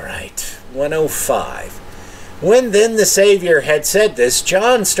 All right. 105. When then the Savior had said this,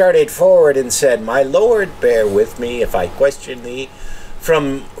 John started forward and said, My Lord, bear with me if I question thee.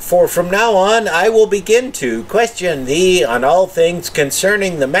 For from now on I will begin to question thee on all things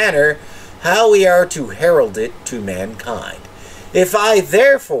concerning the manner how we are to herald it to mankind. If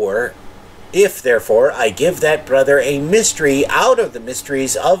therefore I give that brother a mystery out of the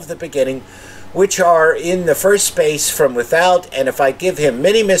mysteries of the beginning, which are in the first space from without, and if I give him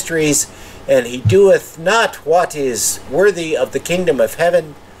many mysteries, and he doeth not what is worthy of the kingdom of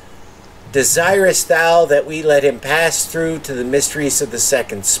heaven, desirest thou that we let him pass through to the mysteries of the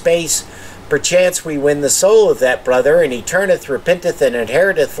second space? Perchance we win the soul of that brother, and he turneth, repenteth, and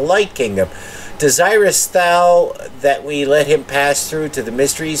inheriteth the light kingdom. Desirest thou that we let him pass through to the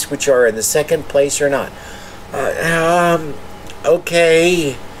mysteries which are in the second place or not?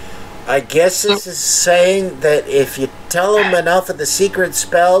 Okay. I guess this is saying that if you tell him enough of the secret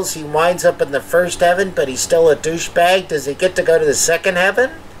spells, he winds up in the first heaven, but he's still a douchebag. Does he get to go to the second heaven?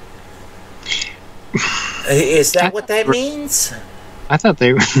 Is that what that means? I thought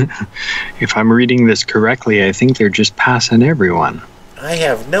they, if I'm reading this correctly, I think they're just passing everyone. I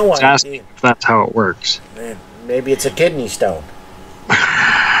have no idea. Asking if that's how it works. Maybe it's a kidney stone.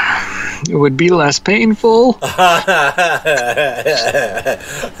 It would be less painful.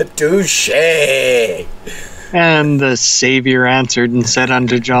 Touche. And the Savior answered and said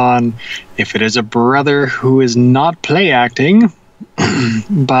unto John, If it is a brother who is not play acting,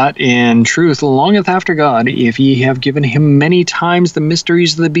 but in truth longeth after God, if ye have given him many times the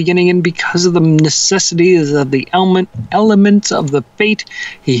mysteries of the beginning, and because of the necessities of the elements of the fate,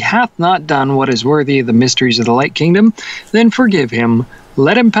 he hath not done what is worthy of the mysteries of the light kingdom, then forgive him.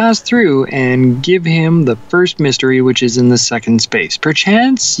 Let him pass through, and give him the first mystery which is in the second space.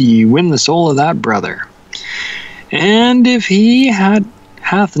 Perchance ye win the soul of that brother. And if he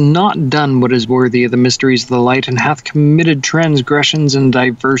hath not done what is worthy of the mysteries of the light, and hath committed transgressions and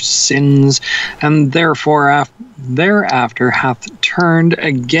diverse sins, and therefore thereafter hath turned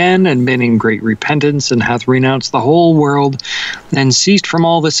again and been in great repentance, and hath renounced the whole world, and ceased from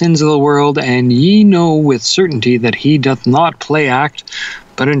all the sins of the world, and ye know with certainty that he doth not play act,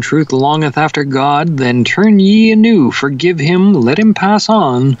 but in truth longeth after God, then turn ye anew, forgive him, let him pass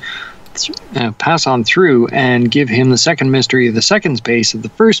on through, and give him the second mystery of the second space of the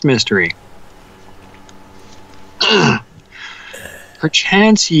first mystery.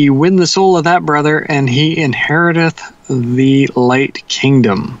 Perchance ye win the soul of that brother, and he inheriteth the light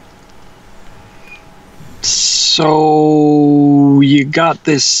kingdom. So you got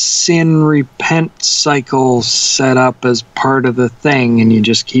this sin repent cycle set up as part of the thing, and you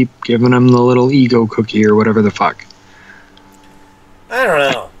just keep giving him the little ego cookie or whatever the fuck. I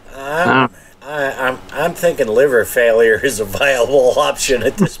don't know. I'm thinking liver failure is a viable option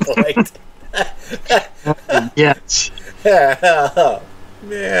at this point. Yes. Oh,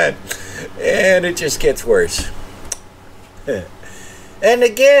 man. And it just gets worse. And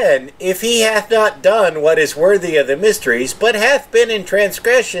again, if he hath not done what is worthy of the mysteries, but hath been in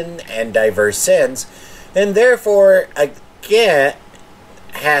transgression and diverse sins, and therefore again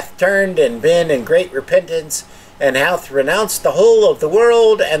hath turned and been in great repentance, and hath renounced the whole of the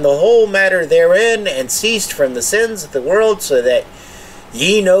world and the whole matter therein, and ceased from the sins of the world, so that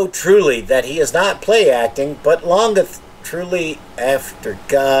ye know truly that he is not play acting, but longeth truly after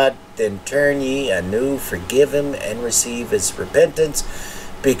God, then turn ye anew, forgive him, and receive his repentance,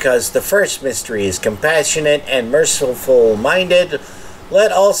 because the first mystery is compassionate and merciful minded.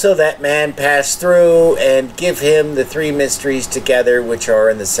 Let also that man pass through, and give him the three mysteries together, which are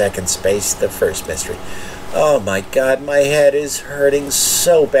in the second space, the first mystery. Oh my God, my head is hurting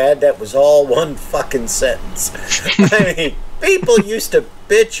so bad. That was all one fucking sentence. I mean, people used to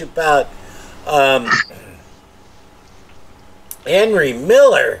bitch about Henry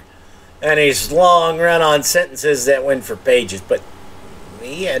Miller and his long run-on sentences that went for pages, but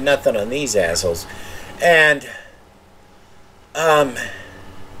he had nothing on these assholes. And I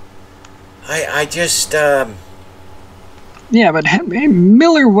just yeah, but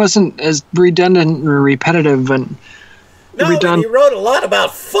Miller wasn't as redundant and repetitive and no, but he wrote a lot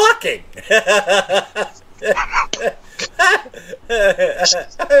about fucking.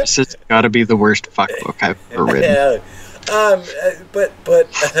 This has got to be the worst fuck book I've ever written.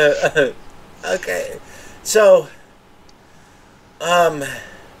 Okay, so I'm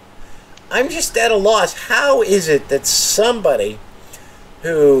just at a loss. How is it that somebody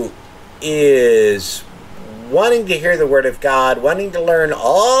who is wanting to hear the word of God, wanting to learn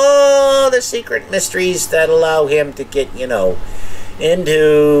all the secret mysteries that allow him to get,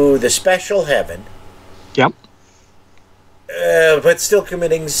 into the special heaven, yep, but still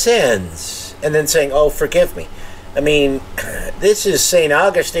committing sins, and then saying, "Oh, forgive me." I mean, this is St.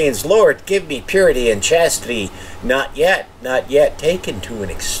 Augustine's, "Lord, give me purity and chastity, not yet, taken to an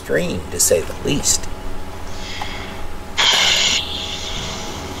extreme, to say the least."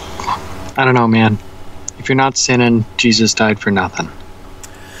 I don't know, man. If you're not sinning, Jesus died for nothing.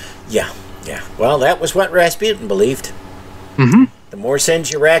 Yeah. Well, that was what Rasputin believed. Mm-hmm. The more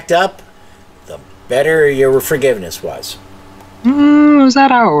sins you racked up, the better your forgiveness was. Is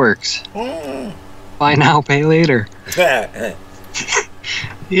that how it works? Buy now, pay later.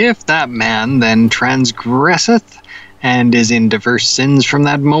 If that man then transgresseth, and is in diverse sins from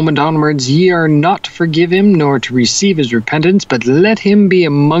that moment onwards, ye are not to forgive him, nor to receive his repentance, but let him be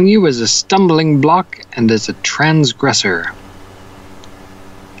among you as a stumbling block, and as a transgressor.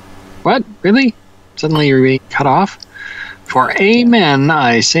 What? Really? Suddenly you're being cut off? For amen,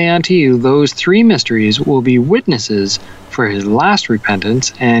 I say unto you, those 3 mysteries will be witnesses for his last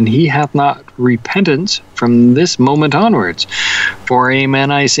repentance, and he hath not repentance from this moment onwards. For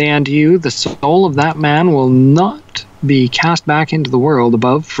amen, I say unto you, the soul of that man will not be cast back into the world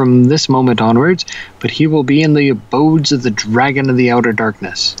above from this moment onwards, but he will be in the abodes of the dragon of the outer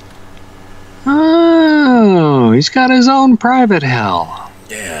darkness. Oh, he's got his own private hell.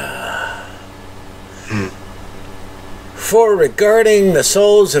 Yeah. For regarding the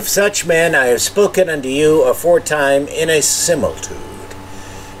souls of such men, I have spoken unto you aforetime in a similitude,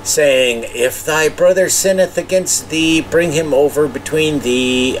 saying, if thy brother sinneth against thee, bring him over between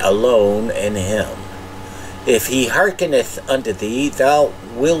thee alone and him. If he hearkeneth unto thee, thou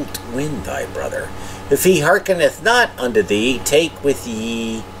wilt win thy brother. If he hearkeneth not unto thee, take with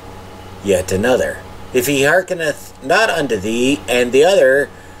ye yet another. If he hearkeneth not unto thee, and the other,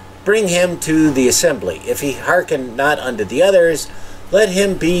 bring him to the assembly. If he hearken not unto the others, let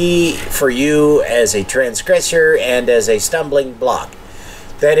him be for you as a transgressor and as a stumbling block.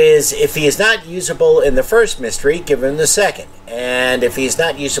 That is, if he is not usable in the first mystery, give him the second. And if he is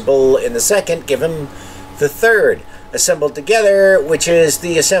not usable in the second, give him the third, assembled together, which is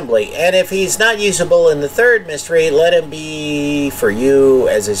the assembly. And if he's not usable in the third mystery, let him be for you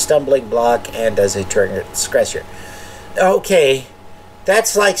as a stumbling block and as a transgressor. Okay,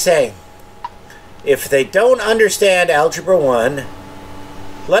 that's like saying, if they don't understand Algebra 1,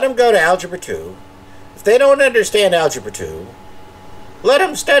 let them go to Algebra 2. If they don't understand Algebra 2, let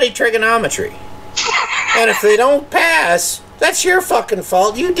them study trigonometry. And if they don't pass, that's your fucking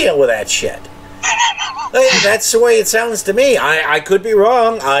fault. You deal with that shit. That's the way it sounds to me. I could be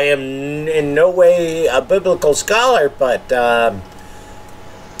wrong. I am in no way a biblical scholar, but damn,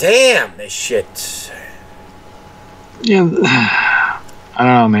 this shit. Yeah, I don't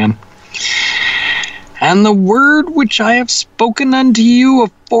know, man. And the word which I have spoken unto you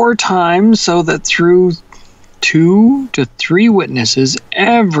aforetime, so that through 2 to 3 witnesses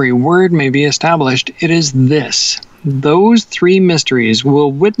every word may be established, it is this: those 3 mysteries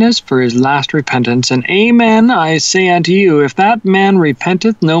will witness for his last repentance. And amen, I say unto you, if that man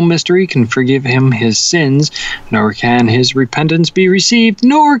repenteth, no mystery can forgive him his sins, nor can his repentance be received,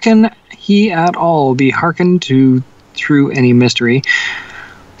 nor can he at all be hearkened to through any mystery,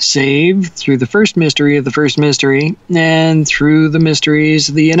 save through the first mystery of the first mystery, and through the mysteries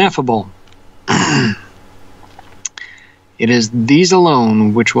of the ineffable. It is these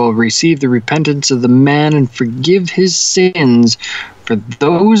alone which will receive the repentance of the man and forgive his sins, for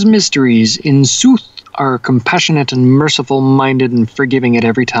those mysteries in sooth are compassionate and merciful minded and forgiving at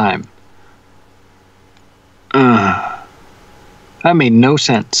every time. That made no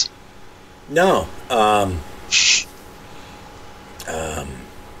sense. No.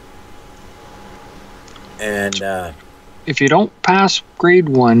 If you don't pass grade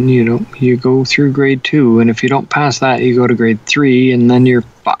 1, you go through grade 2, and if you don't pass that, you go to grade 3, and then you're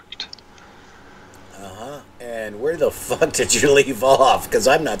fucked. And where the fuck did you leave off? Because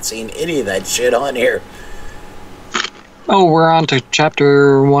I'm not seeing any of that shit on here. Oh, we're on to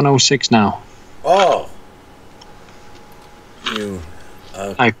chapter 106 now. Oh.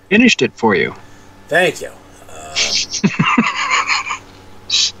 I finished it for you. Thank you.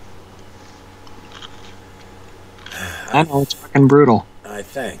 I know, it's fucking brutal. I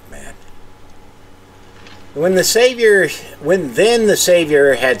think, man. When then the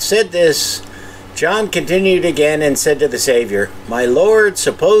Savior had said this, John continued again and said to the Savior, My Lord,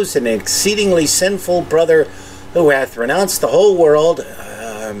 suppose an exceedingly sinful brother who hath renounced the whole world,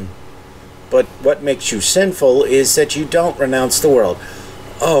 but what makes you sinful is that you don't renounce the world.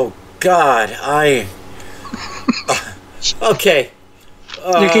 Oh, God, okay.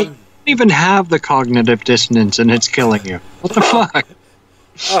 You can't even have the cognitive dissonance and it's killing you. What the fuck?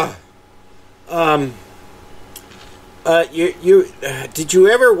 Did you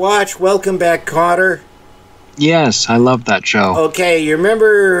ever watch Welcome Back, Kotter? Yes, I love that show. Okay, you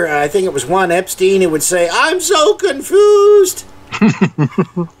remember, I think it was Juan Epstein who would say, "I'm so confused."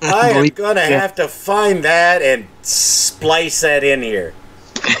 I am going to have to find that and splice that in here.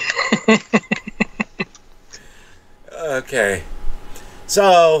 Okay.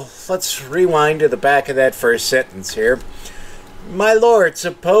 So, let's rewind to the back of that first sentence here. "My lord,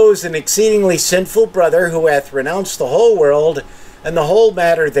 suppose an exceedingly sinful brother who hath renounced the whole world and the whole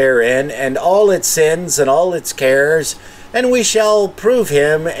matter therein, and all its sins and all its cares, and we shall prove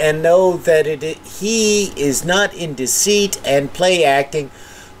him, and know that he is not in deceit and play acting,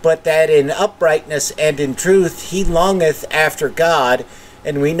 but that in uprightness and in truth he longeth after God,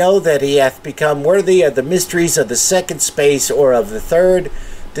 and we know that he hath become worthy of the mysteries of the second space or of the third.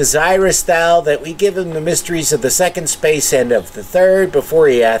 Desirest thou that we give him the mysteries of the second space and of the third, before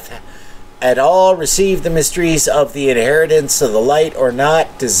he hath at all received the mysteries of the inheritance of the light, or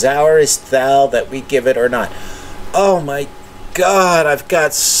not? Desirest thou that we give it or not?" Oh my God, I've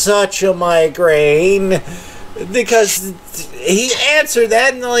got such a migraine, because he answered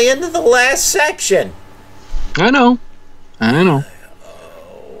that in the end of the last section. I know.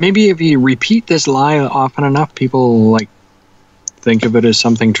 Maybe if you repeat this lie often enough, people think of it as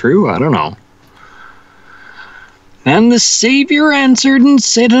something true. I don't know. "And the Savior answered and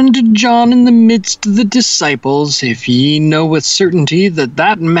said unto John in the midst of the disciples, If ye know with certainty that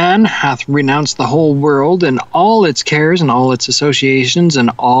that man hath renounced the whole world, and all its cares, and all its associations, and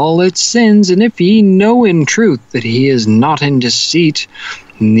all its sins, and if ye know in truth that he is not in deceit,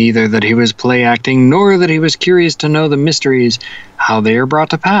 neither that he was play acting, nor that he was curious to know the mysteries, how they are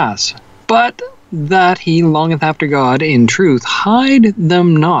brought to pass, but that he longeth after God, in truth, hide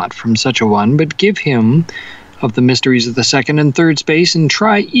them not from such a one, but give him of the mysteries of the second and third space, and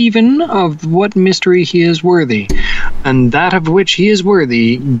try even of what mystery he is worthy. And that of which he is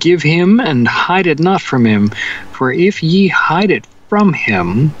worthy, give him, and hide it not from him. For if ye hide it from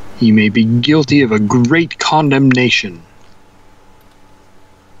him, ye may be guilty of a great condemnation."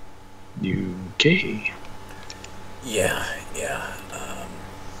 UK. Yeah.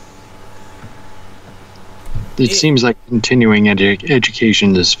 It seems like continuing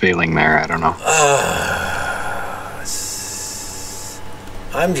education is failing there. I don't know.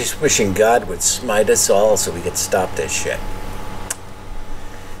 I'm just wishing God would smite us all so we could stop this shit.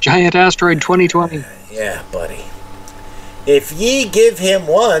 Giant asteroid 2020. Yeah, buddy. "If ye give him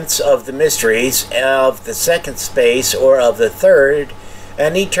once of the mysteries of the second space or of the third,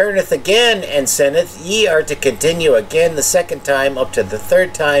 and he turneth again and sinneth, ye are to continue again the second time up to the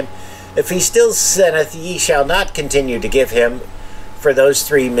third time. If he still sinneth, ye shall not continue to give him, for those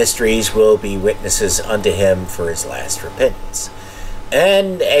three mysteries will be witnesses unto him for his last repentance.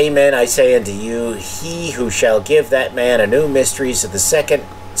 And amen, I say unto you, he who shall give that man anew mysteries of the second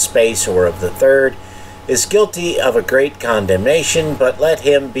space or of the third is guilty of a great condemnation, but let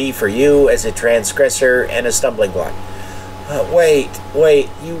him be for you as a transgressor and a stumbling block." Wait,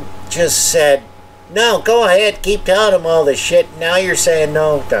 you just said, no, go ahead, keep telling him all this shit. Now you're saying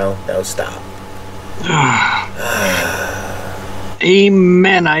no, stop.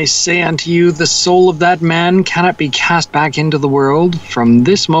 Amen, I say unto you, the soul of that man cannot be cast back into the world from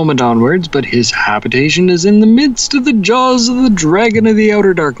this moment onwards, but his habitation is in the midst of the jaws of the dragon of the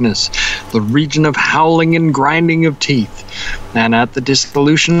outer darkness, the region of howling and grinding of teeth. And at the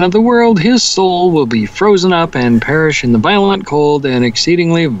dissolution of the world, his soul will be frozen up and perish in the violent cold and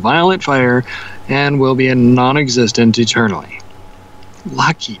exceedingly violent fire, and will be a non-existent eternally.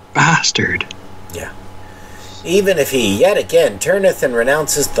 Lucky bastard. Yeah. "Even if he yet again turneth and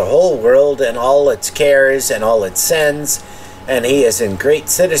renounceth the whole world and all its cares and all its sins, and he is in great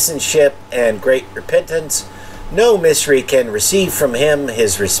citizenship and great repentance, no mystery can receive from him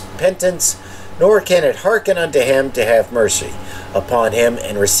his repentance, nor can it hearken unto him to have mercy upon him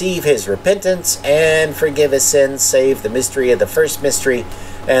and receive his repentance and forgive his sins, save the mystery of the first mystery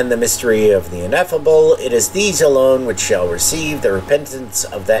and the mystery of the ineffable. It is these alone which shall receive the repentance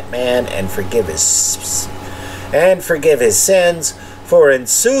of that man and forgive his sins. For in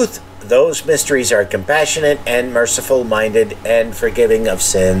sooth those mysteries are compassionate and merciful minded and forgiving of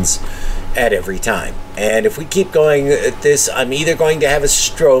sins at every time." And if we keep going at this, I'm either going to have a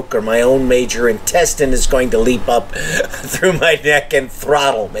stroke or my own major intestine is going to leap up through my neck and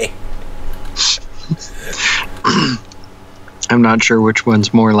throttle me. I'm not sure which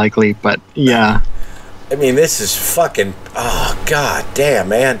one's more likely, but yeah. I mean, this is fucking, oh god damn,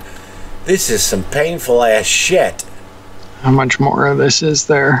 man. This is some painful ass shit. How much more of this is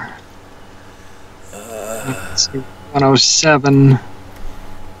there? Let's see, 107.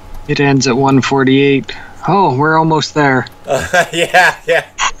 It ends at 148. Oh, we're almost there. Yeah. Yeah.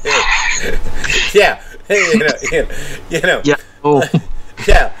 Yeah. Oh.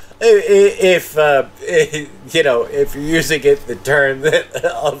 Yeah. If if you're using it the term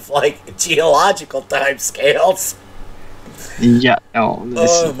of like geological time scales. Yeah. Oh.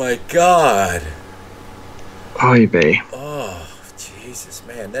 Oh my God. Oy vey. Oh Jesus,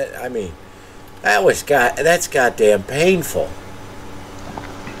 man. That's goddamn painful.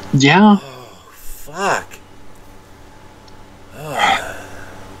 Yeah. Oh fuck.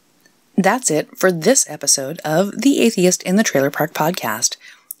 That's it for this episode of The Atheist in the Trailer Park Podcast.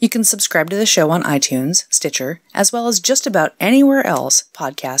 You can subscribe to the show on iTunes, Stitcher, as well as just about anywhere else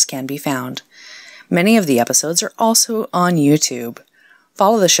podcasts can be found. Many of the episodes are also on YouTube.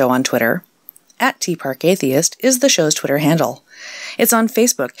 Follow the show on Twitter. @TParkAtheist is the show's Twitter handle. It's on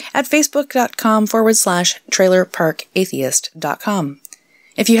Facebook at facebook.com/trailerparkatheist.com.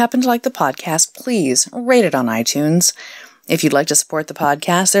 If you happen to like the podcast, please rate it on iTunes. If you'd like to support the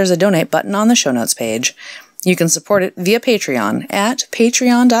podcast, there's a donate button on the show notes page. You can support it via Patreon at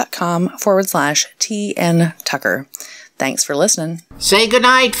patreon.com/TNTucker. Thanks for listening. Say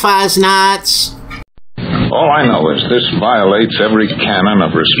goodnight, Fuzz-Nuts. All I know is this violates every canon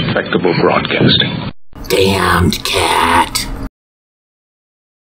of respectable broadcasting. Damned cat.